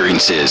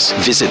experiences.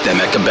 Visit them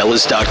at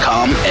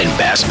Cabela's.com and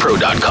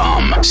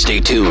BassPro.com.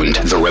 Stay tuned.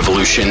 The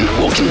Revolution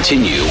will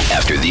continue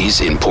after these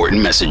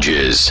important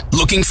messages.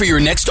 Looking for your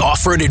next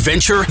off-road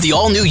adventure? The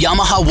all-new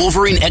Yamaha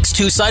Wolverine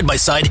X2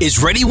 side-by-side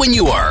is ready when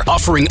you are,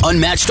 offering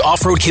unmatched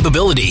off-road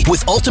capability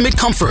with ultimate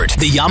comfort.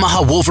 The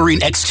Yamaha Wolverine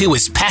X2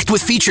 is packed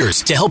with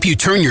features to help you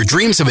turn your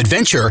dreams of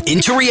adventure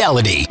into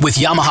reality. With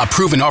Yamaha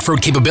proven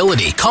off-road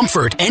capability,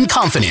 comfort, and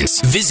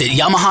confidence, visit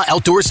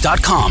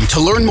YamahaOutdoors.com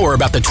to learn more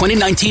about the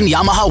 2019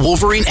 Yamaha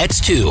Wolverine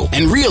X2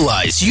 and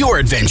realize your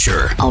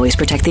adventure. Always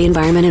protect the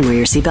environment and wear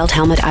your seatbelt,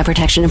 helmet, eye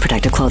protection, and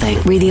protective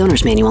clothing. Read the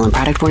owner's manual and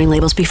product warning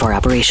labels before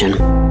operation.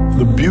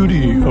 The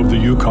beauty of the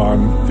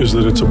Yukon is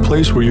that it's a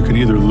place where you can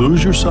either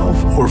lose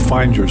yourself or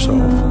find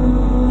yourself.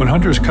 When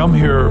hunters come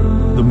here,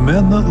 the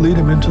men that lead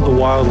them into the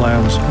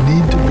wildlands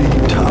need to be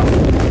tough.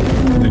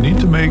 And they need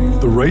to make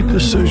the right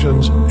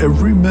decisions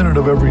every minute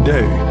of every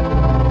day.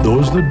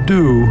 Those that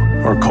do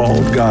are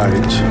called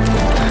guides.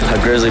 A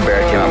grizzly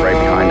bear came up right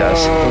behind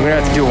us. We're going to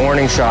have to do a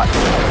warning shot.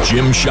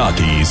 Jim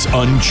Shockey's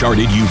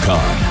Uncharted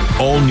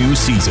Yukon. All new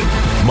season.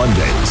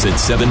 Mondays at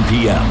 7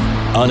 p.m.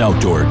 on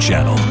Outdoor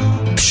Channel.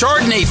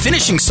 Chardonnay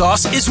finishing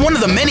sauce is one of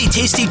the many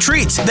tasty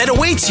treats that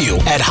awaits you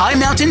at High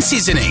Mountain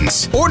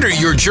Seasonings. Order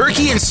your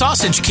jerky and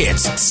sausage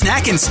kits,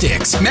 snack and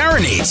sticks,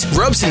 marinades,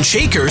 rubs and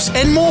shakers,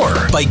 and more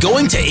by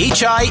going to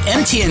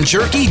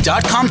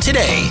HIMTNJerky.com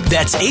today.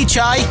 That's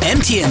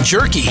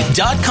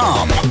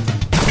HIMTNJerky.com.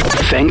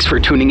 Thanks for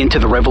tuning into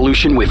The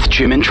Revolution with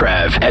Jim and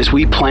Trav as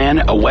we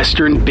plan a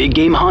Western big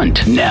game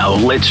hunt. Now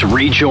let's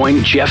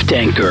rejoin Jeff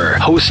Danker,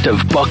 host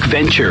of Buck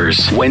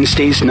Ventures,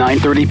 Wednesdays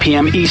 9:30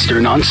 p.m.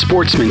 Eastern on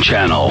Sportsman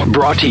Channel.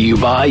 Brought to you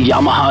by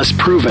Yamaha's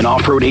proven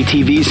off-road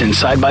ATVs and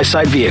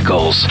side-by-side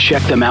vehicles.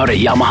 Check them out at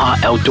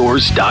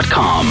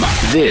YamahaOutdoors.com.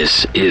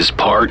 This is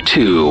part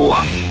 2.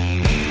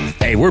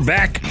 Hey, we're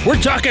back. We're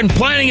talking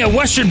planning a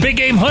Western big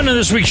game hunt on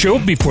this week's show.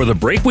 Before the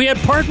break, we had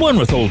part 1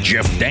 with old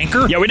Jeff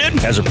Danker. Yeah, we did.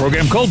 Has a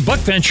program called Buck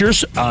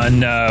Ventures on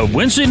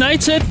Wednesday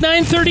nights at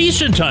 9:30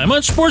 Eastern Time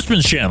on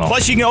Sportsman's Channel.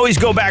 Plus, you can always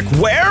go back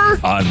where?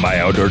 On My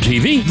Outdoor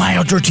TV. My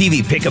Outdoor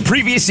TV. Pick up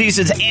previous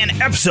seasons and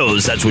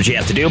episodes. That's what you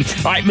have to do.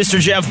 All right, Mr.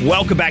 Jeff,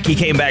 welcome back. He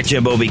came back,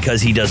 Jimbo,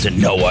 because he doesn't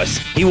know us.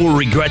 He will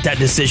regret that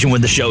decision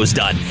when the show is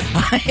done.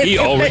 He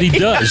already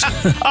does.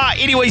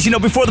 Anyways,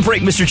 before the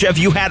break, Mr. Jeff,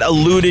 you had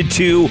alluded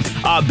to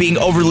being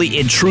overly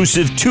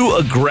intrusive, too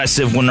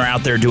aggressive when we're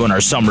out there doing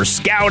our summer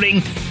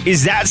scouting.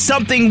 Is that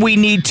something we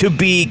need to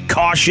be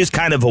cautious,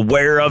 kind of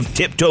aware of,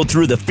 tiptoe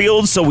through the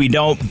field so we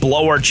don't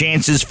blow our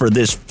chances for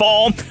this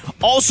fall?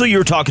 Also, you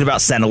were talking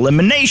about scent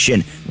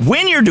elimination.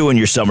 When you're doing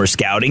your summer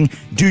scouting,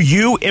 do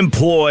you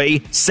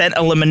employ scent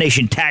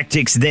elimination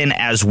tactics then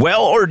as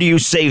well, or do you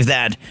save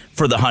that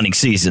for the hunting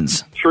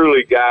seasons?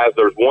 Truly, guys,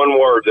 there's one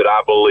word that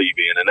I believe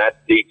in, and that's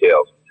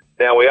details.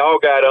 Now, we all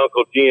got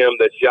Uncle Jim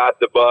that shot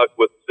the buck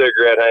with a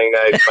cigarette hanging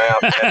out his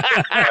mouth,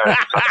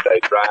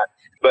 right?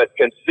 But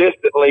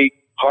consistently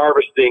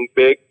harvesting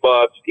big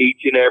bucks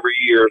each and every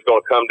year is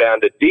going to come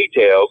down to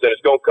details, and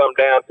it's going to come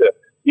down to,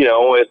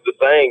 it's the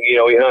saying,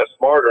 you hunt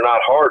smarter,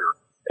 not harder.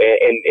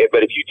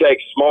 But if you take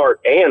smart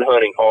and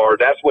hunting hard,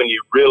 that's when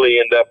you really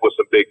end up with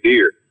some big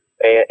deer.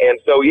 And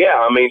so,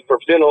 from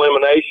scent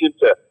elimination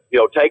to,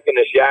 taking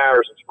the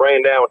showers and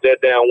spraying down with dead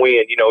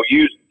downwind,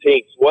 using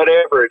tinks,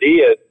 whatever it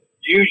is,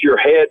 use your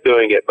head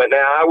doing it. But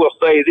now I will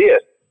say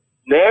this,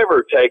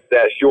 never take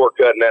that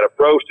shortcut and that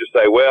approach to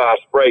say, well, I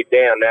sprayed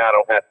down, now I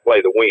don't have to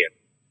play the wind.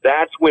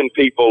 That's when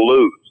people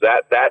lose.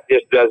 That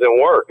just doesn't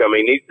work. I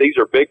mean, these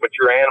are big,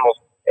 mature animals.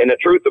 And the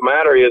truth of the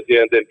matter is the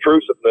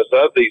intrusiveness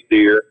of these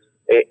deer,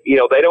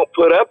 they don't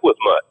put up with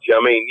much. I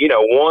mean,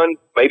 one,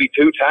 maybe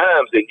 2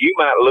 times, and you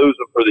might lose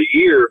them for the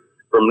year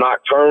from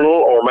nocturnal,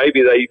 or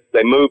maybe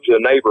they move to a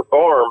neighbor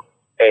farm.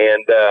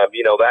 And,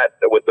 that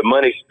with the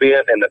money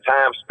spent and the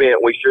time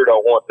spent, we sure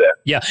don't want that.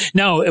 Yeah.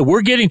 Now,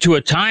 we're getting to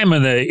a time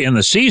in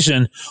the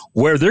season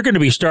where they're going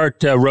to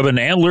start rubbing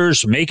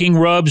antlers, making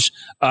rubs,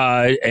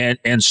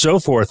 and so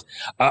forth.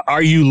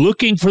 Are you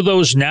looking for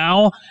those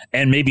now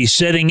and maybe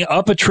setting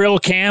up a trail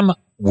cam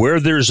where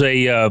there's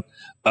a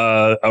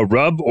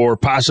rub or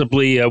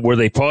possibly where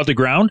they paw the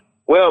ground?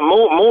 Well,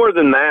 more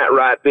than that,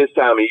 right, this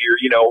time of year,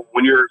 if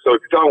you're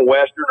talking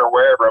Western or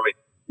wherever,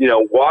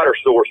 water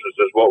sources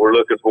is what we're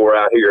looking for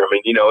out here.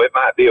 It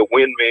might be a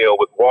windmill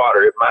with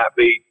water. It might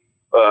be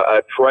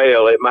a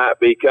trail. It might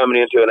be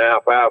coming into an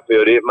alfalfa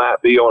field. It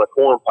might be on a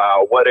corn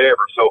pile,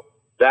 whatever. So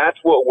that's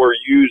what we're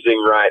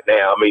using right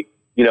now.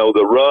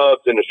 The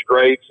rubs and the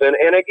scrapes. And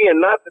again,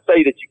 not to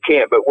say that you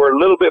can't, but we're a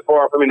little bit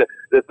far.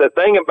 The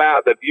thing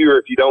about the viewer,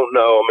 if you don't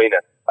know,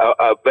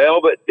 a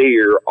velvet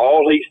deer,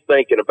 all he's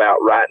thinking about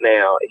right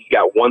now, he's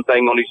got one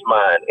thing on his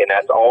mind, and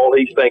that's all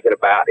he's thinking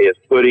about is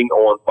putting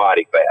on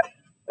body fat.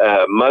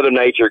 Mother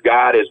Nature,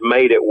 God has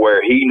made it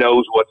where he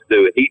knows what to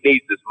do. He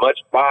needs as much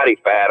body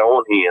fat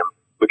on him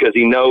because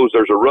he knows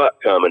there's a rut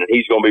coming and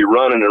he's going to be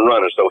running and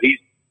running. So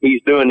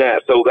he's doing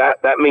that. So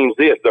that means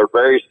this, they're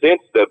very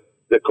sensitive.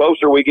 The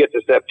closer we get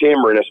to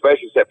September, and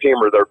especially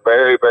September, they're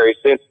very, very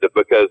sensitive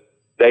because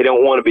they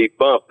don't want to be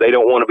bumped. They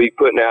don't want to be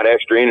putting out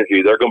extra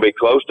energy. They're going to be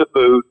close to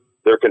food.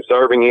 They're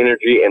conserving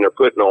energy and they're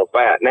putting on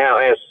fat. Now,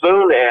 as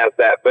soon as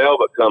that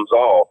velvet comes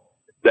off,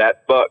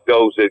 that buck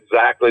goes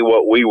exactly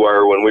what we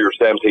were when we were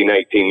 17,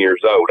 18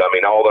 years old.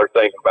 All they're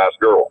thinking about is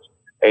girls.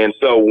 And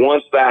so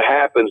once that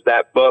happens,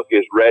 that buck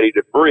is ready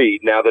to breed.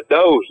 Now, the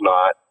doe's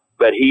not,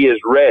 but he is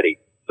ready.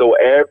 So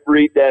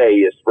every day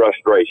is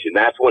frustration.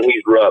 That's when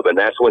he's rubbing.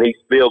 That's when he's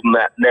building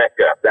that neck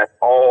up. That's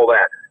all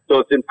that. So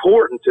it's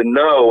important to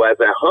know as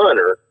a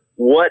hunter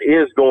what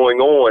is going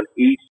on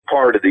each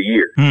part of the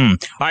year. All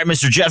right,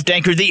 Mr. Jeff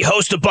Danker, the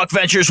host of Buck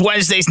Ventures,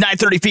 Wednesdays,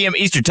 9:30 p.m.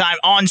 Eastern Time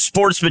on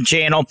Sportsman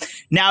Channel.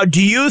 Now,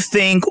 do you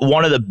think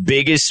one of the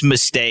biggest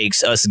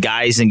mistakes us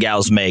guys and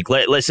gals make,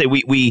 let's say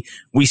we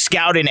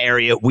scout an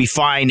area, we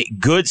find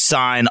good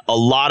sign, a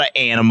lot of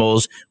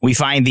animals, we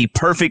find the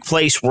perfect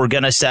place we're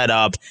going to set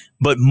up,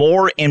 but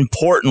more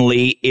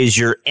importantly is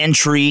your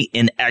entry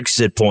and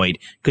exit point.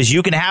 Because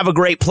you can have a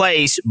great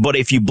place, but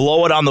if you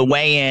blow it on the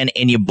way in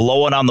and you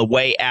blow it on the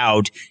way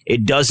out,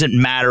 it doesn't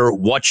matter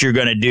what you're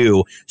going to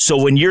do.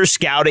 So when you're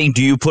scouting,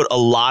 do you put a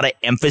lot of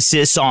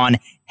emphasis on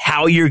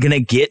how you're going to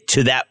get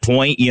to that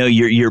point?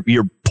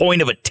 Your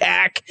point of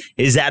attack,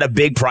 is that a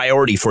big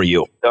priority for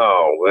you?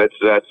 Oh,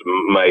 that's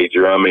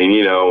major.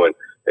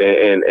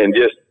 And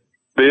just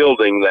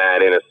building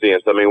that in a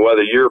sense.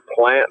 Whether you're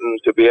planting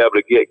to be able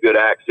to get good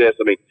access.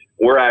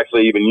 We're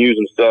actually even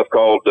using stuff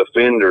called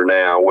Defender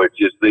now, which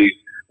is these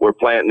we're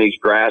planting these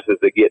grasses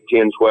that get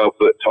 10, 12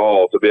 foot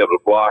tall to be able to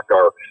block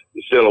our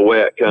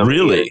silhouette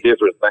coming in,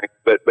 different things.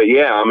 But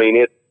yeah, I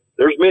mean,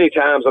 there's many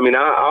times, I mean,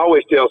 I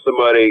always tell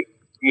somebody,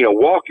 you know,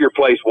 walk your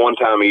place one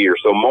time a year.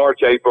 So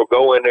March, April,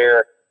 go in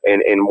there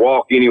and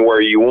walk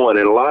anywhere you want.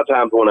 And a lot of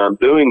times when I'm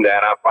doing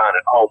that, I find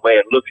it, oh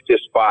man, look at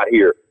this spot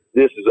here.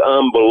 This is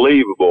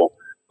unbelievable.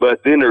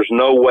 But then there's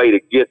no way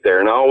to get there.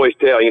 And I always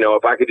tell, you know,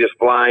 if I could just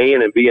fly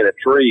in and be in a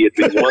tree,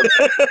 it'd be one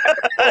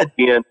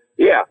thing.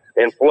 Yeah,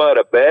 and flood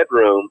a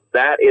bedroom,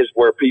 that is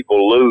where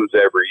people lose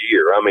every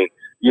year. I mean,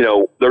 you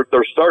know,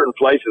 there's certain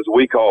places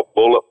we call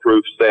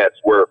bulletproof sets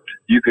where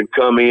you can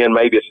come in.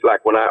 Maybe it's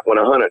like when I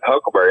hunted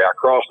Huckleberry, I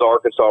crossed the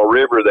Arkansas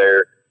River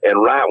there,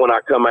 and right when I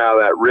come out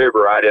of that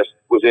river, I just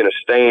was in a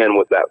stand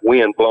with that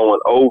wind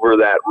blowing over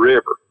that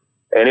river,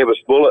 and it was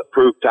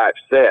bulletproof type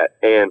set.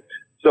 And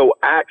so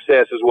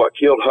access is what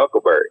killed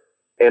Huckleberry.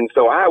 And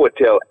so I would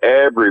tell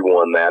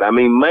everyone that. I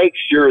mean, make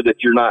sure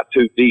that you're not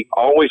too deep.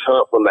 Always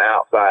hunt from the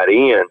outside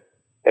in.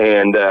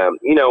 And,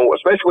 you know,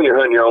 especially when you're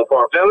hunting your own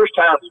farm. Now, there's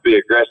times to be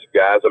aggressive,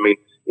 guys. I mean,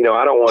 you know,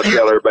 I don't want to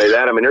tell everybody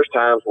that. I mean, there's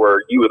times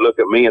where you would look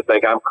at me and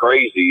think I'm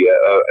crazy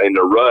in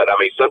the rut. I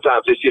mean,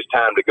 sometimes it's just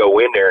time to go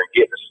in there and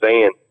get in the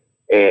stand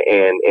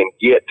and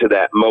get to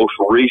that most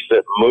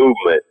recent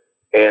movement.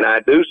 And I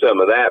do some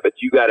of that, but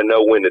you got to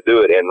know when to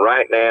do it. And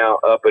right now,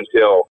 up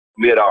until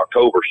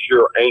mid-October,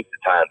 sure ain't the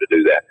time to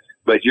do that.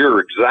 But you're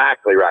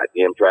exactly right,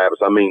 Jim Travis.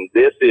 I mean,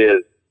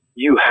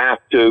 you have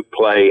to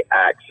play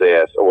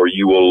access or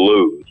you will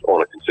lose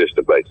on a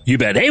consistent basis. You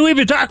bet. Hey, we've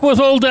been talking with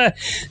old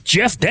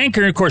Jeff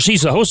Danker. Of course,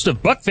 he's the host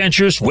of Buck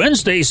Ventures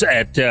Wednesdays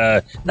at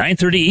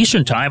 9:30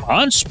 Eastern Time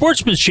on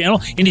Sportsman's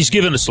Channel, and he's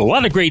given us a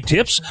lot of great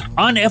tips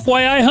on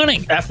FYI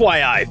hunting.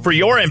 FYI, for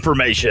your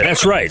information.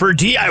 That's right. For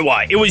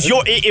DIY.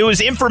 It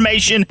was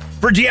information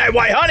for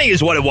DIY hunting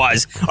is what it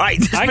was. All right.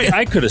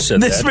 I could have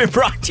said this has been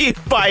brought to you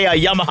by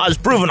Yamaha's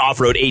proven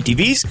off-road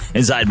ATVs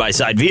and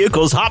side-by-side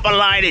vehicles. Hop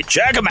online and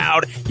check them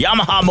out.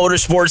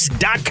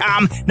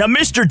 YamahaMotorsports.com. Now,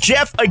 Mr.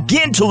 Jeff,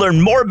 again, to learn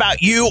more about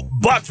you,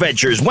 Buck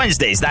Ventures,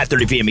 Wednesdays,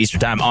 9:30 p.m.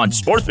 Eastern Time on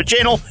Sportsman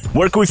Channel.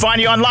 Where can we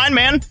find you online,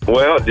 man?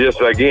 Well, just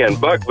again,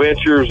 Buck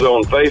Ventures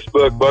on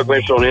Facebook, Buck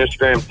Ventures on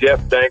Instagram, Jeff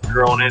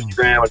Danker on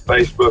Instagram and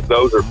Facebook.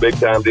 Those are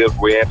big-time deals.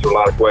 We answer a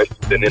lot of questions.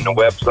 And then the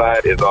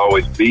website is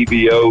always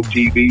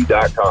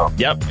bbotv.com.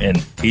 Yep, and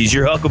he's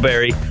your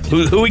Huckleberry.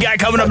 Who we got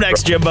coming up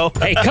next, Jimbo?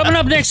 Hey, coming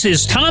up next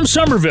is Tom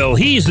Somerville.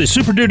 He's the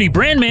Super Duty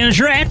brand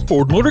manager at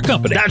Ford Motor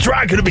Company. That's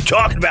right. Going to be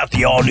talking about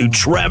the all-new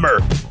Tremor.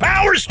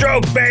 Power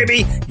Stroke,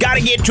 baby. Got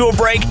to get to a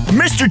break.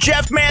 Mr.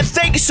 Jeff, man,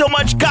 thank you so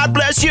much. God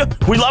bless you.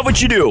 We love what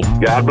you do.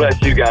 God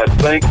bless you guys.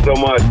 Thanks so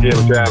much, Jim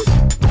and Trav.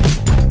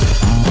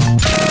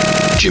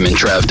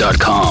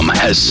 JimandTrav.com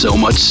has so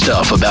much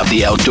stuff about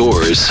the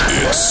outdoors.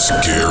 It's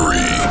scary.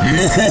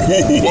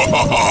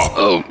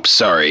 Oh,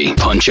 sorry.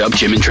 Punch up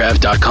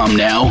JimandTrav.com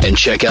now and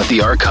check out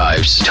the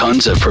archives.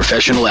 Tons of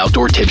professional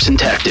outdoor tips and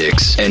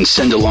tactics. And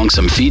send along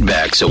some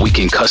feedback so we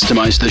can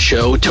customize the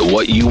show to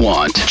what you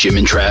want.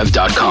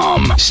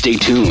 JimandTrav.com. Stay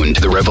tuned.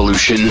 The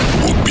revolution.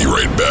 We'll be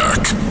right back.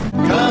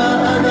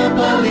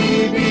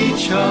 Kaanapali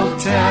Beach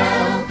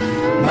Hotel,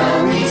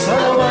 Maui's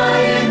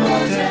Hawaiian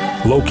Hotel.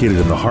 Located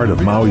in the heart of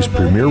Maui's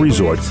premier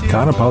resort,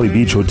 Kaanapali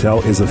Beach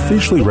Hotel is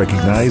officially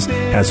recognized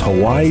as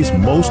Hawaii's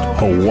most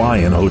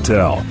Hawaiian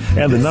hotel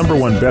and the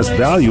 #1 best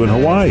value in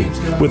Hawaii.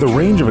 With a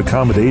range of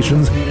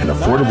accommodations and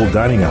affordable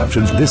dining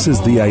options, this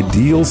is the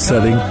ideal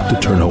setting to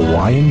turn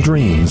Hawaiian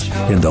dreams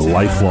into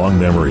lifelong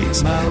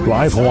memories.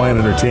 Live Hawaiian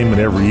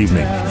entertainment every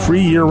evening,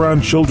 free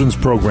year-round children's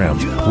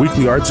programs,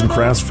 weekly arts and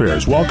crafts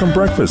fairs, welcome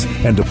breakfast,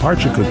 and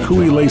departure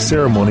kukui lei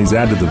ceremonies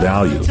add to the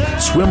value.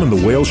 Swim in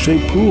the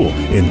whale-shaped pool,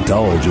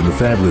 indulge in the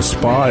fabulous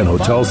spa and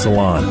hotel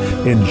salon.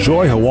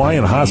 Enjoy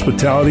Hawaiian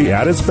hospitality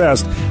at its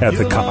best at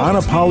the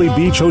Kaanapali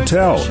Beach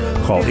Hotel.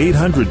 Call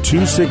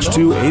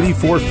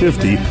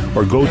 800-262-8450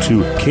 or go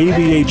to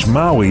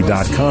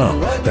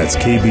kbhmaui.com. That's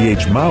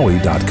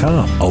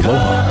kbhmaui.com.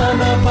 Aloha.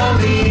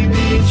 Kaanapali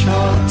Beach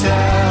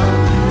Hotel,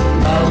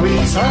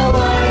 Maui's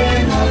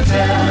Hawaiian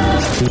Hotel.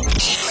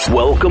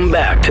 Welcome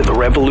back to The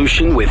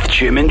Revolution with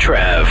Jim and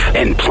Trav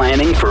and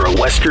planning for a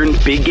Western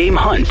big game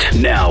hunt.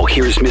 Now,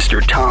 here's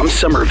Mr. Tom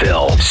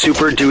Somerville,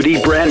 Super Duty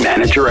brand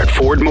manager at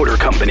Ford Motor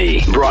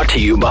Company. Brought to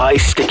you by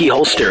Sticky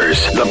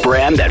Holsters, the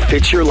brand that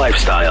fits your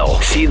lifestyle.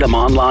 See them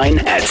online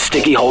at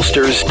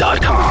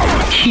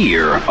stickyholsters.com.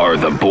 Here are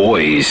the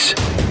boys.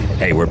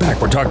 Hey, we're back.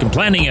 We're talking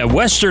planning a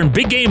Western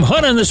big game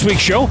hunt on this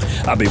week's show.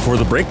 Before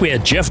the break, we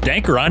had Jeff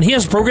Danker on. He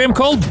has a program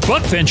called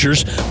Buck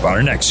Ventures. But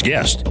our next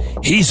guest,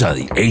 he's on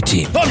the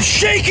A-team. I'm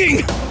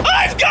shaking!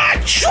 I've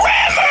got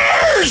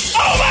tremors!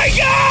 Oh, my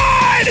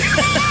God!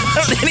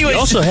 Anyways, you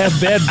also have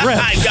bad breath.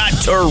 I've got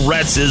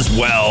Tourette's as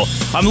well.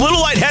 I'm a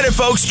little lightheaded,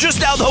 folks. Just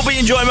now, hope you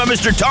enjoy my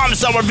Mr. Tom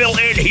Somerville,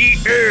 and he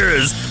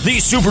is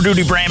the Super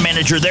Duty brand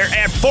manager there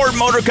at Ford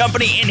Motor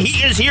Company, and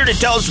he is here to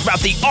tell us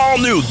about the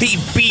all-new, the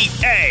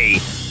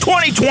BA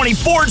 2020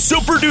 Ford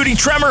Super Duty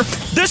Tremor.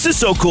 This is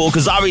so cool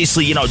because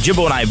obviously,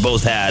 Jimbo and I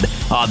both had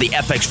the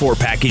FX4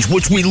 package,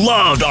 which we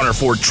loved on our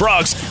Ford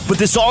trucks. But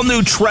this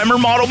all-new Tremor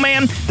model,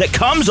 man, that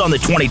comes on the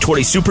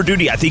 2020 Super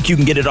Duty, I think you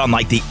can get it on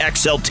like the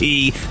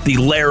XLT, the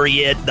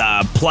Lariat,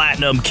 the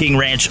Platinum, King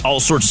Ranch, all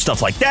sorts of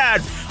stuff like that.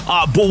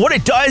 But what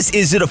it does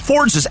is it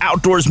affords us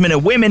outdoorsmen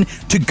and women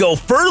to go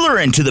further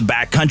into the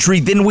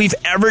backcountry than we've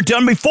ever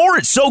done before.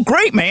 It's so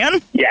great,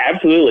 man. Yeah,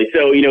 absolutely.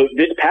 So,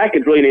 this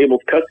package really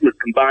enables customers to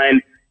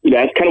combine,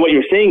 that's kind of what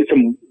you're saying,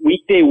 some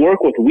weekday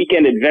work with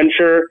weekend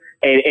adventure,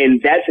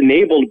 and that's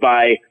enabled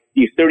by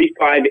these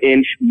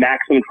 35-inch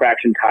maximum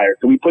traction tires.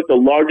 So we put the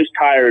largest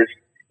tires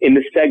in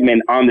the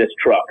segment on this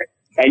truck,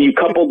 and you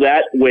couple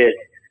that with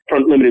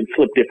front limited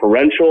slip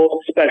differential,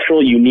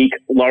 special, unique,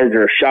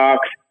 larger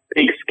shocks,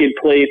 big skid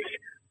plates,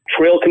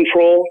 trail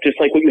control, just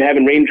like what you have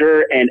in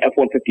Ranger and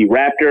F-150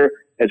 Raptor,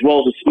 as well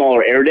as a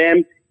smaller air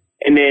dam.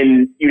 And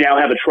then you now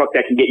have a truck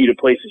that can get you to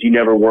places you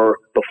never were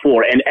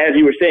before. And as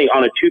you were saying,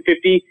 on a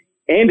 250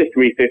 and a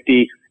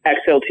 350,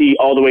 XLT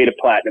all the way to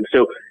Platinum.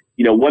 So,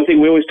 one thing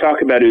we always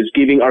talk about is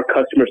giving our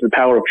customers the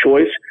power of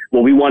choice.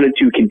 Well, we wanted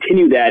to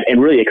continue that and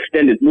really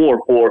extend it more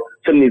for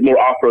some of these more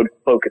off-road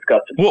focused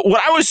customers. Well,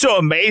 what I was so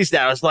amazed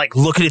at, I was like,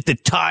 looking at the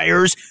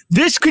tires.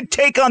 This could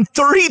take on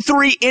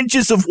 33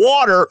 inches of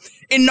water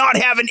and not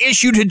have an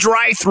issue to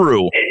drive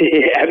through.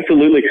 Yeah,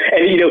 absolutely.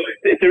 And,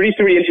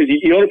 33 inches,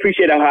 you don't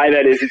appreciate how high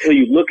that is until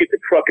you look at the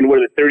truck and where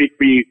the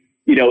 33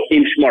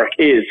 inch mark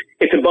is.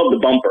 It's above the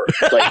bumper.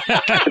 Like,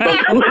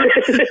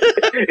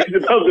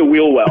 it's above the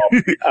wheel well.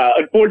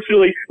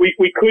 Unfortunately,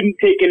 we couldn't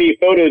take any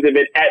photos of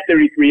it at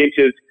 33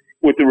 inches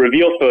with the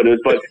reveal photos,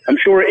 but I'm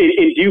sure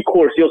in due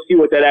course you'll see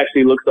what that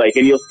actually looks like,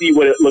 and you'll see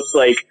what it looks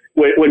like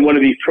when one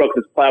of these trucks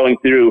is plowing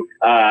through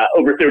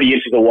over 30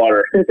 inches of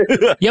water.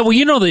 Yeah, well,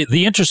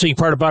 the interesting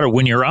part about it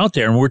when you're out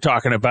there, and we're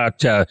talking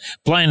about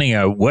planning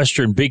a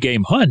Western big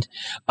game hunt,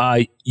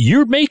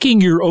 you're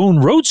making your own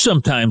road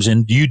sometimes,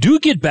 and you do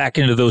get back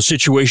into those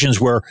situations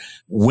where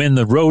when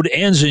the road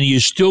ends and you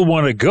still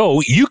want to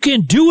go, you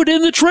can do it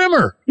in the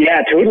Tremor.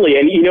 Yeah, totally.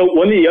 And,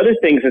 one of the other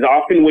things is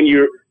often when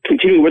you're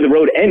continuing where the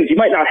road ends, you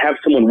might not have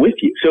someone with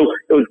you. So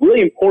it was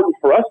really important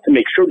for us to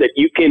make sure that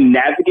you can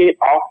navigate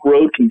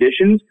off-road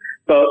conditions,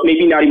 but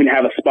maybe not even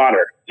have a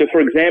spotter. So, for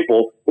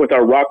example, with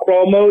our rock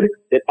crawl mode,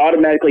 it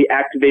automatically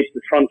activates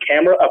the front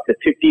camera up to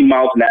 15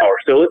 miles an hour.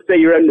 So let's say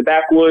you're in the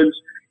backwoods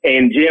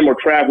and Jim or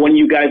Trav, one of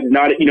you guys is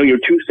not, you're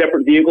two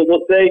separate vehicles,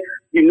 let's say,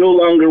 you no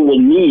longer will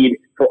need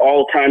for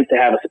all times to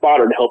have a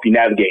spotter to help you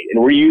navigate.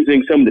 And we're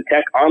using some of the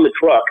tech on the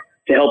truck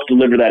to help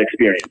deliver that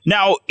experience.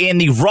 Now, in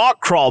the rock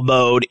crawl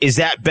mode, is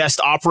that best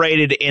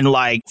operated in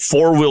like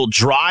 4-wheel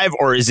drive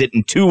or is it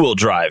in 2-wheel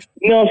drive?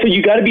 No, so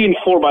you got to be in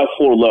 4x4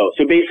 low.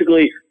 So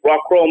basically,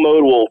 rock crawl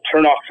mode will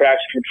turn off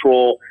traction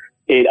control.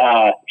 It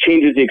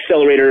changes the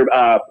accelerator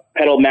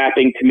pedal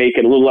mapping to make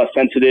it a little less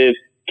sensitive,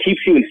 keeps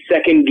you in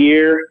second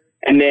gear.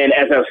 And then,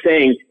 as I was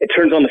saying, it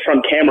turns on the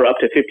front camera up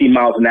to 15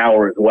 miles an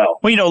hour as well.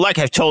 Well, like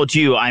I've told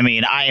you, I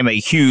am a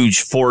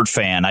huge Ford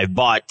fan. I've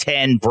bought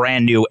 10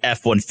 brand new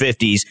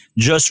F-150s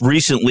just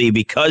recently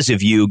because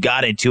of you.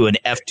 Got into an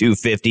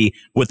F-250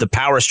 with the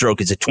Power Stroke.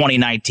 It's a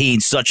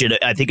 2019,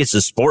 I think it's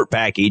a sport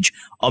package.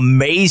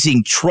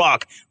 Amazing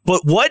truck.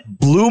 But what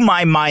blew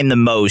my mind the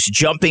most,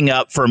 jumping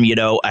up from,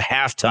 a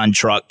half-ton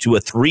truck to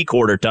a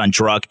 3/4-ton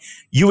truck,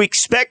 you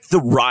expect the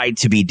ride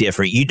to be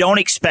different. You don't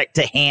expect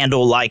to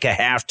handle like a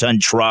half-ton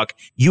truck.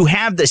 You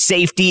have the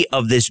safety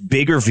of this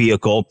bigger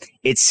vehicle.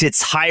 It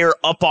sits higher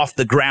up off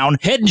the ground.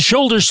 Head and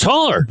shoulders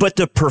taller. But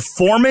the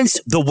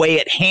performance, the way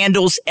it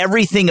handles,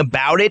 everything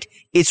about it,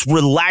 it's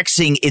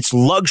relaxing. It's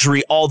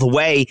luxury all the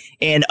way.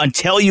 And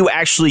until you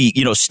actually,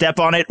 step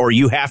on it or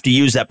you have to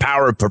use that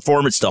power of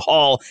performance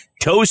to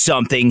tow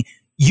something,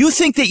 you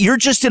think that you're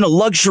just in a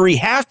luxury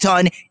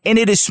half-ton and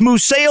it is smooth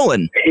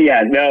sailing.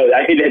 Yeah, no,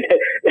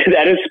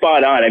 that is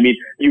spot on.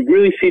 You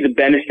really see the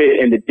benefit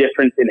and the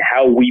difference in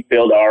how we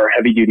build our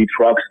heavy-duty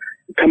trucks.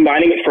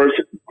 Combining it first,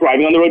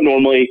 driving on the road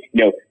normally,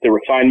 the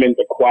refinement,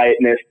 the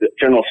quietness, the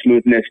general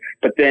smoothness.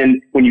 But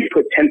then when you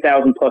put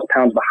 10,000 plus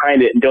pounds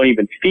behind it and don't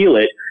even feel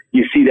it,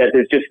 you see that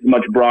there's just as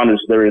much brawn as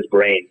there is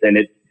brains. And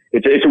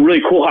it's a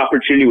really cool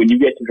opportunity when you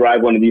get to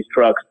drive one of these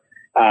trucks,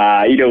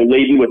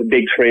 laden with a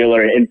big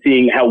trailer and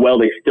seeing how well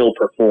they still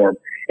perform.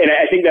 And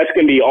I think that's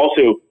going to be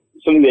also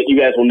something that you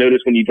guys will notice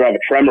when you drive a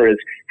Tremor is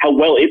how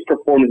well it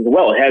performs as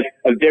well. It has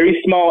a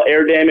very small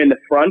air dam in the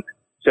front.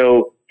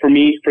 So for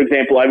me, for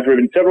example, I've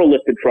driven several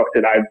lifted trucks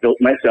that I've built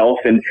myself,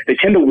 and they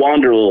tend to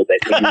wander a little bit.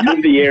 So you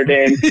remove the air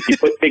dam, you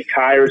put big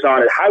tires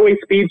on. At highway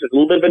speeds, there's a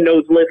little bit of a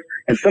nose lift,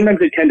 and sometimes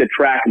they tend to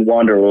track and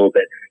wander a little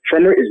bit.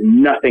 Tremor is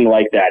nothing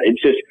like that. It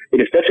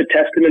is such a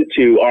testament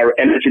to our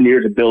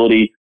engineers'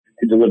 ability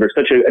to deliver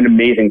such an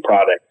amazing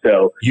product.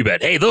 So you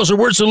bet. Hey, those are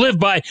words to live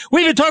by.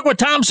 We even talk with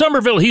Tom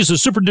Somerville. He's the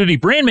Super Duty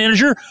brand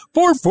manager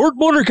for Ford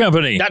Motor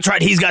Company. That's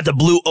right. He's got the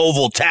blue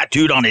oval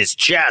tattooed on his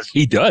chest.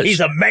 He does.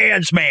 He's a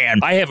man's man.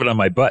 I have it on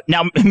my butt.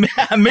 Now,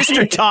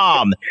 Mr.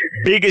 Tom,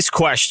 biggest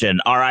question.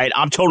 All right.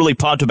 I'm totally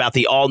pumped about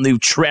the all new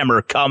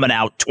Tremor coming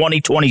out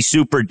 2020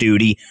 Super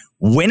Duty.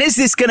 When is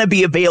this going to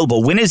be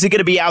available? When is it going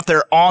to be out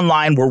there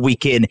online where we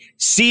can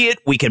see it?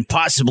 We can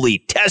possibly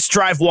test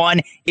drive one.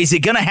 Is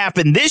it going to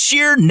happen this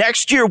year,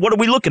 next year? What are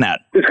we looking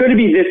at? It's going to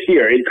be this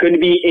year. It's going to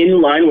be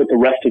in line with the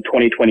rest of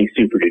 2020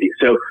 Super Duty.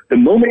 So the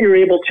moment you're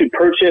able to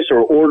purchase or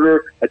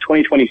order a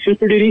 2020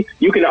 Super Duty,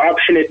 you can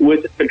option it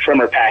with the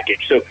trimmer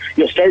package. So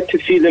you'll start to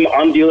see them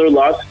on dealer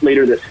lots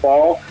later this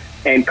fall,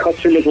 and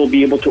customers will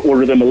be able to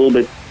order them a little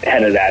bit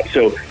ahead of that.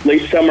 So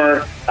late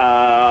summer,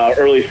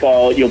 early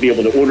fall, you'll be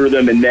able to order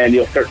them, and then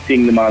you'll start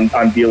seeing them on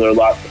dealer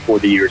lots before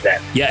the year's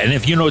end. Yeah, and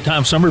if you know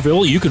Tom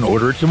Somerville, you can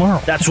order it tomorrow.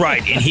 That's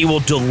right, and he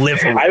will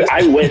deliver.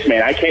 I wish,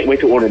 man. I can't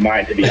wait to order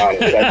mine, to be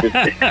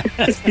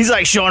honest. He's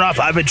like showing off,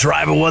 I've been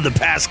driving one the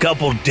past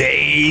couple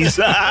days.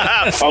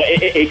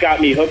 It got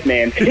me hooked,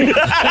 man. All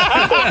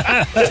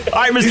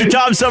right, Mr.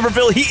 Tom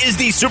Somerville, he is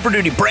the Super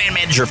Duty brand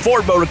manager,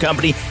 Ford Motor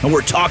Company, and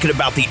we're talking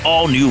about the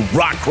all-new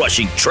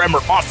rock-crushing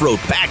Tremor off-road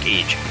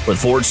package with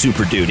Ford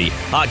Super Duty.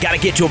 Got to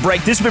get to a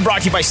break. This has been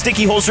brought to you by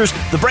Sticky Holsters,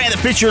 the brand that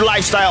fits your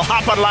lifestyle.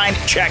 Hop online,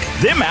 check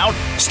them out,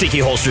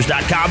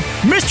 stickyholsters.com.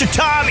 Mr.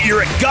 Tom,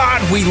 you're a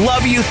god. We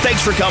love you.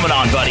 Thanks for coming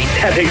on, buddy.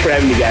 Thanks for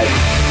having me, guys.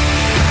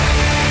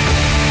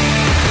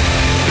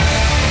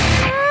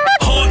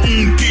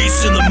 Hunting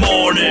geese in the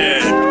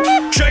morning,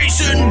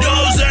 chasing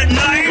doves at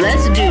night.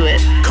 Let's do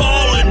it.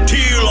 Calling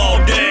teal all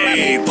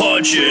day,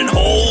 punching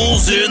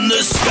holes in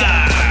the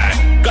sky.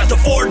 Got the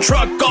Ford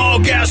truck all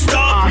gassed up.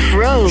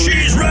 Off-road.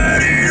 She's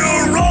ready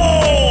to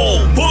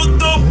roll. Put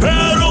the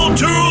pedal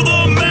to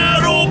the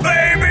metal,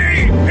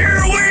 baby.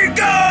 Here we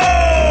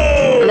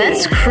go.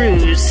 Let's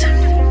cruise.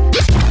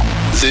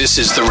 This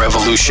is The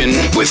Revolution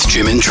with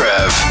Jim and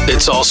Trav.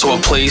 It's also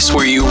a place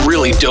where you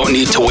really don't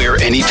need to wear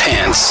any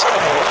pants.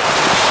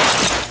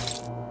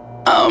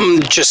 I'm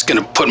just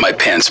gonna put my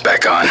pants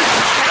back on.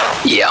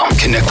 Yeah,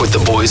 connect with the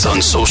boys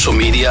on social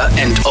media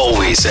and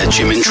always at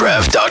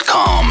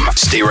jimandtrav.com.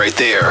 Stay right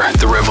there.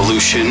 The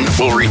Revolution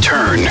will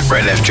return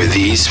right after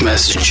these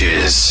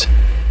messages.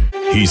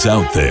 He's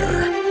out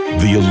there,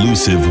 the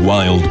elusive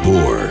wild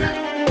boar.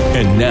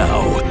 And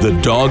now the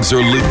dogs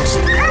are loose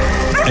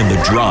and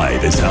the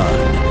drive is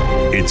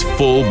on. It's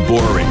full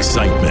bore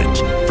excitement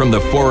from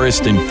the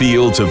forest and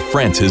fields of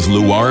France's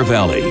Loire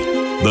Valley.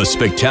 The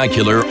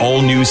spectacular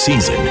all-new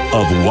season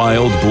of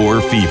Wild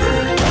Boar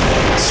Fever.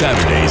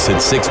 Saturdays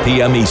at 6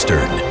 p.m.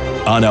 Eastern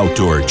on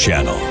Outdoor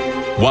Channel.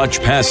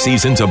 Watch past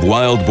seasons of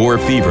Wild Boar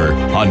Fever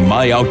on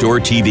My Outdoor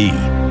TV.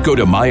 Go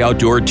to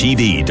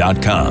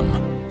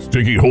myoutdoortv.com.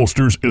 Sticky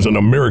Holsters is an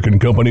American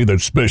company that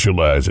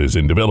specializes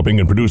in developing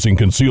and producing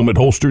concealment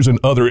holsters and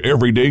other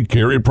everyday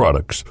carry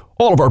products.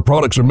 All of our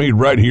products are made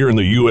right here in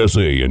the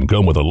USA and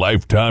come with a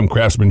lifetime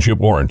craftsmanship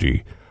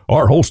warranty.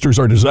 Our holsters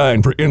are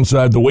designed for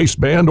inside the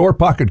waistband or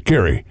pocket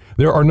carry.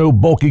 There are no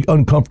bulky,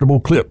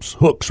 uncomfortable clips,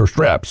 hooks, or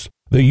straps.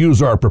 They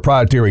use our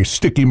proprietary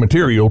sticky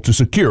material to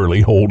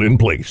securely hold in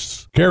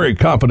place. Carry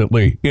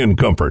confidently in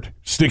comfort.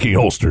 Sticky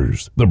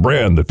Holsters, the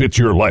brand that fits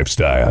your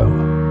lifestyle.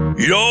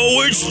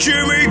 Yo, it's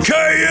Jimmy K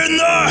in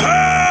the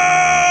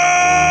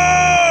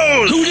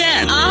house! Who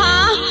that?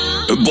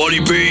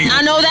 Buddy B.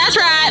 I know that's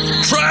right.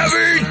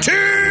 Travie T!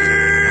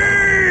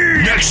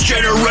 Next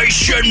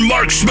generation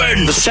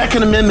marksman. The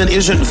Second Amendment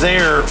isn't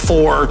there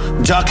for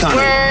duck hunting.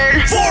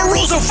 Word. 4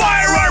 rules of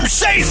firearm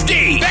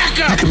safety. Back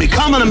up. You can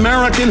become an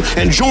American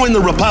and join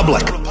the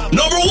Republic.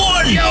 Number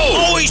 1,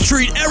 always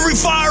treat every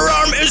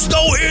firearm as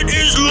though it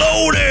is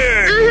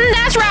loaded.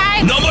 That's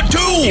right. Number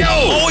 2,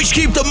 always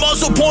keep the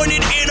muzzle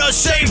pointed in a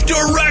safe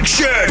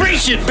direction.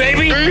 Preach it,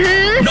 baby.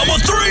 Number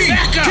 3,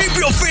 keep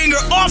your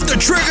finger off the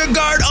trigger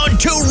guard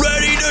until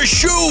ready to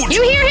shoot.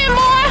 You hear him,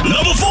 boy?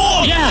 Number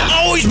 4,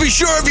 always be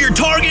sure of your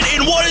target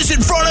and what is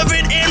in front of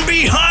it and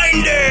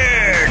behind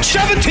it.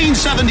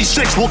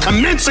 1776 will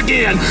commence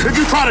again if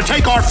you try to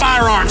take our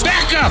firearms.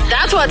 Back up.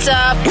 That's what's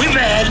up. We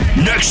bad.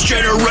 Next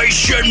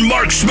generation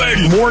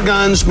marksman. More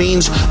guns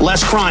means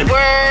less crime.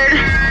 Word.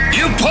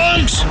 You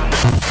punks.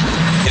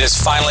 It has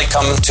finally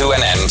come to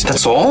an end.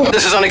 That's all?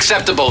 This is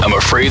unacceptable. I'm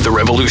afraid The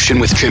Revolution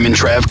with Jim and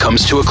Trav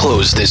comes to a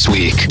close this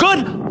week.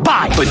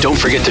 Goodbye. But don't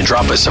forget to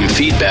drop us some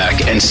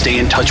feedback and stay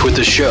in touch with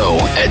the show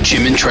at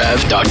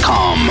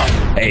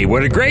jimandtrav.com. Hey,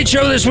 what a great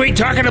show this week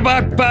talking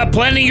about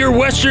planning your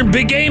Western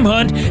big game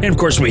hunt. And, of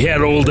course, we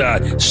had old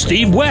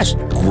Steve West,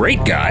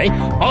 great guy.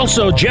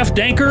 Also, Jeff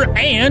Danker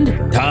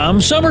and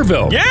Tom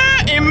Somerville.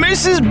 Yeah, and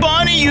Mrs.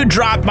 Bunny, you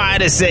dropped by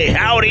to say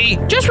howdy.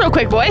 Just real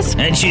quick, boys.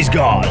 And she's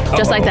gone.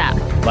 Just like that.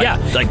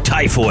 Like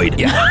typhoid.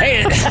 Yeah.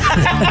 Hey,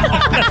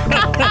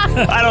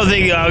 I don't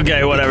think,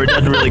 okay, whatever, it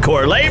doesn't really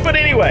correlate, but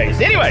anyways.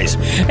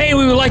 Hey,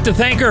 we would like to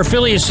thank our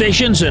affiliate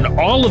stations and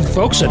all of the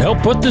folks that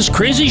helped put this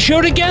crazy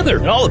show together.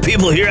 And all the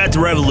people here at The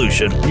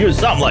Revolution.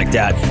 Something like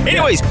that.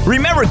 Anyways,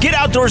 remember, get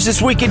outdoors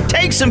this weekend.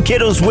 Take some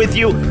kiddos with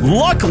you.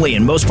 Luckily,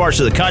 in most parts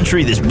of the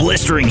country, this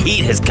blistering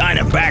heat has kind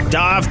of backed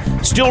off.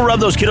 Still rub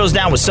those kiddos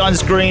down with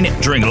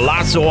sunscreen, drink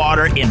lots of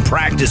water, and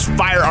practice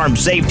firearm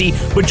safety.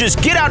 But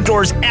just get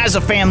outdoors as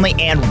a family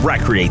and and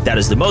recreate. That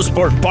is the most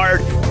important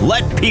part.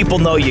 Let people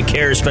know you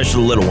care,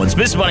 especially the little ones.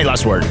 Miss Bunny,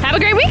 last word. Have a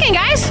great weekend,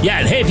 guys. Yeah,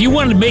 and hey, if you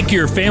want to make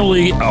your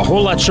family a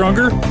whole lot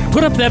stronger,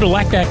 put up that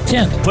Electac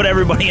tent. Put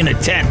everybody in a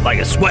tent like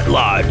a sweat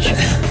lodge.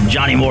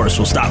 Johnny Morris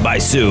will stop by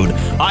soon.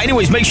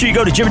 Anyways, make sure you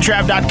go to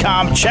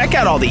jimandtrav.com. Check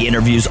out all the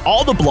interviews,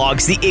 all the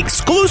blogs, the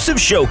exclusive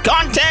show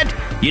content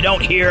you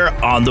don't hear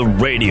on the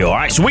radio. All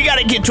right, so we got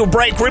to get to a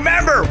break.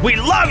 Remember, we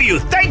love you.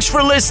 Thanks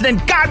for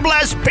listening. God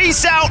bless.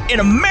 Peace out. In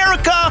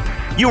America,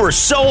 you are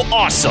so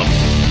awesome.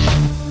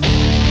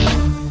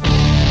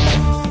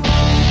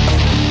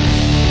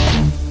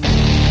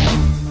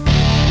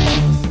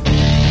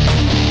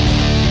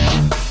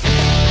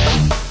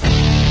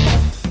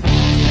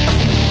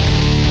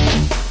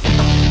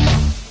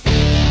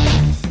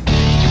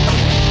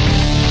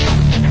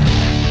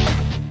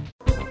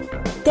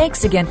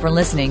 Thanks again for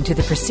listening to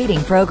the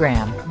preceding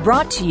program,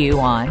 brought to you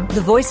on the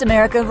Voice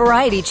America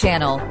Variety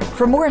Channel.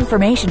 For more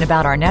information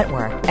about our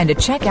network and to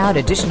check out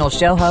additional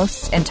show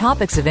hosts and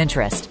topics of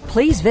interest,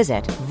 please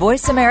visit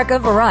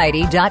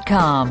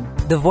voiceamericavariety.com.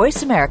 The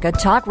Voice America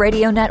Talk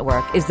Radio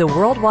Network is the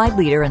worldwide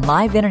leader in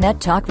live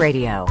Internet talk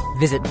radio.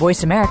 Visit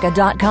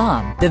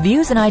voiceamerica.com. The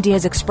views and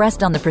ideas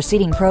expressed on the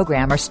preceding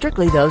program are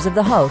strictly those of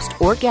the host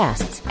or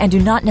guests and do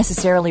not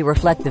necessarily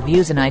reflect the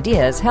views and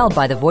ideas held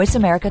by the Voice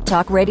America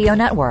Talk Radio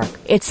Network,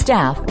 its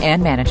staff,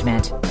 and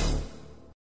management.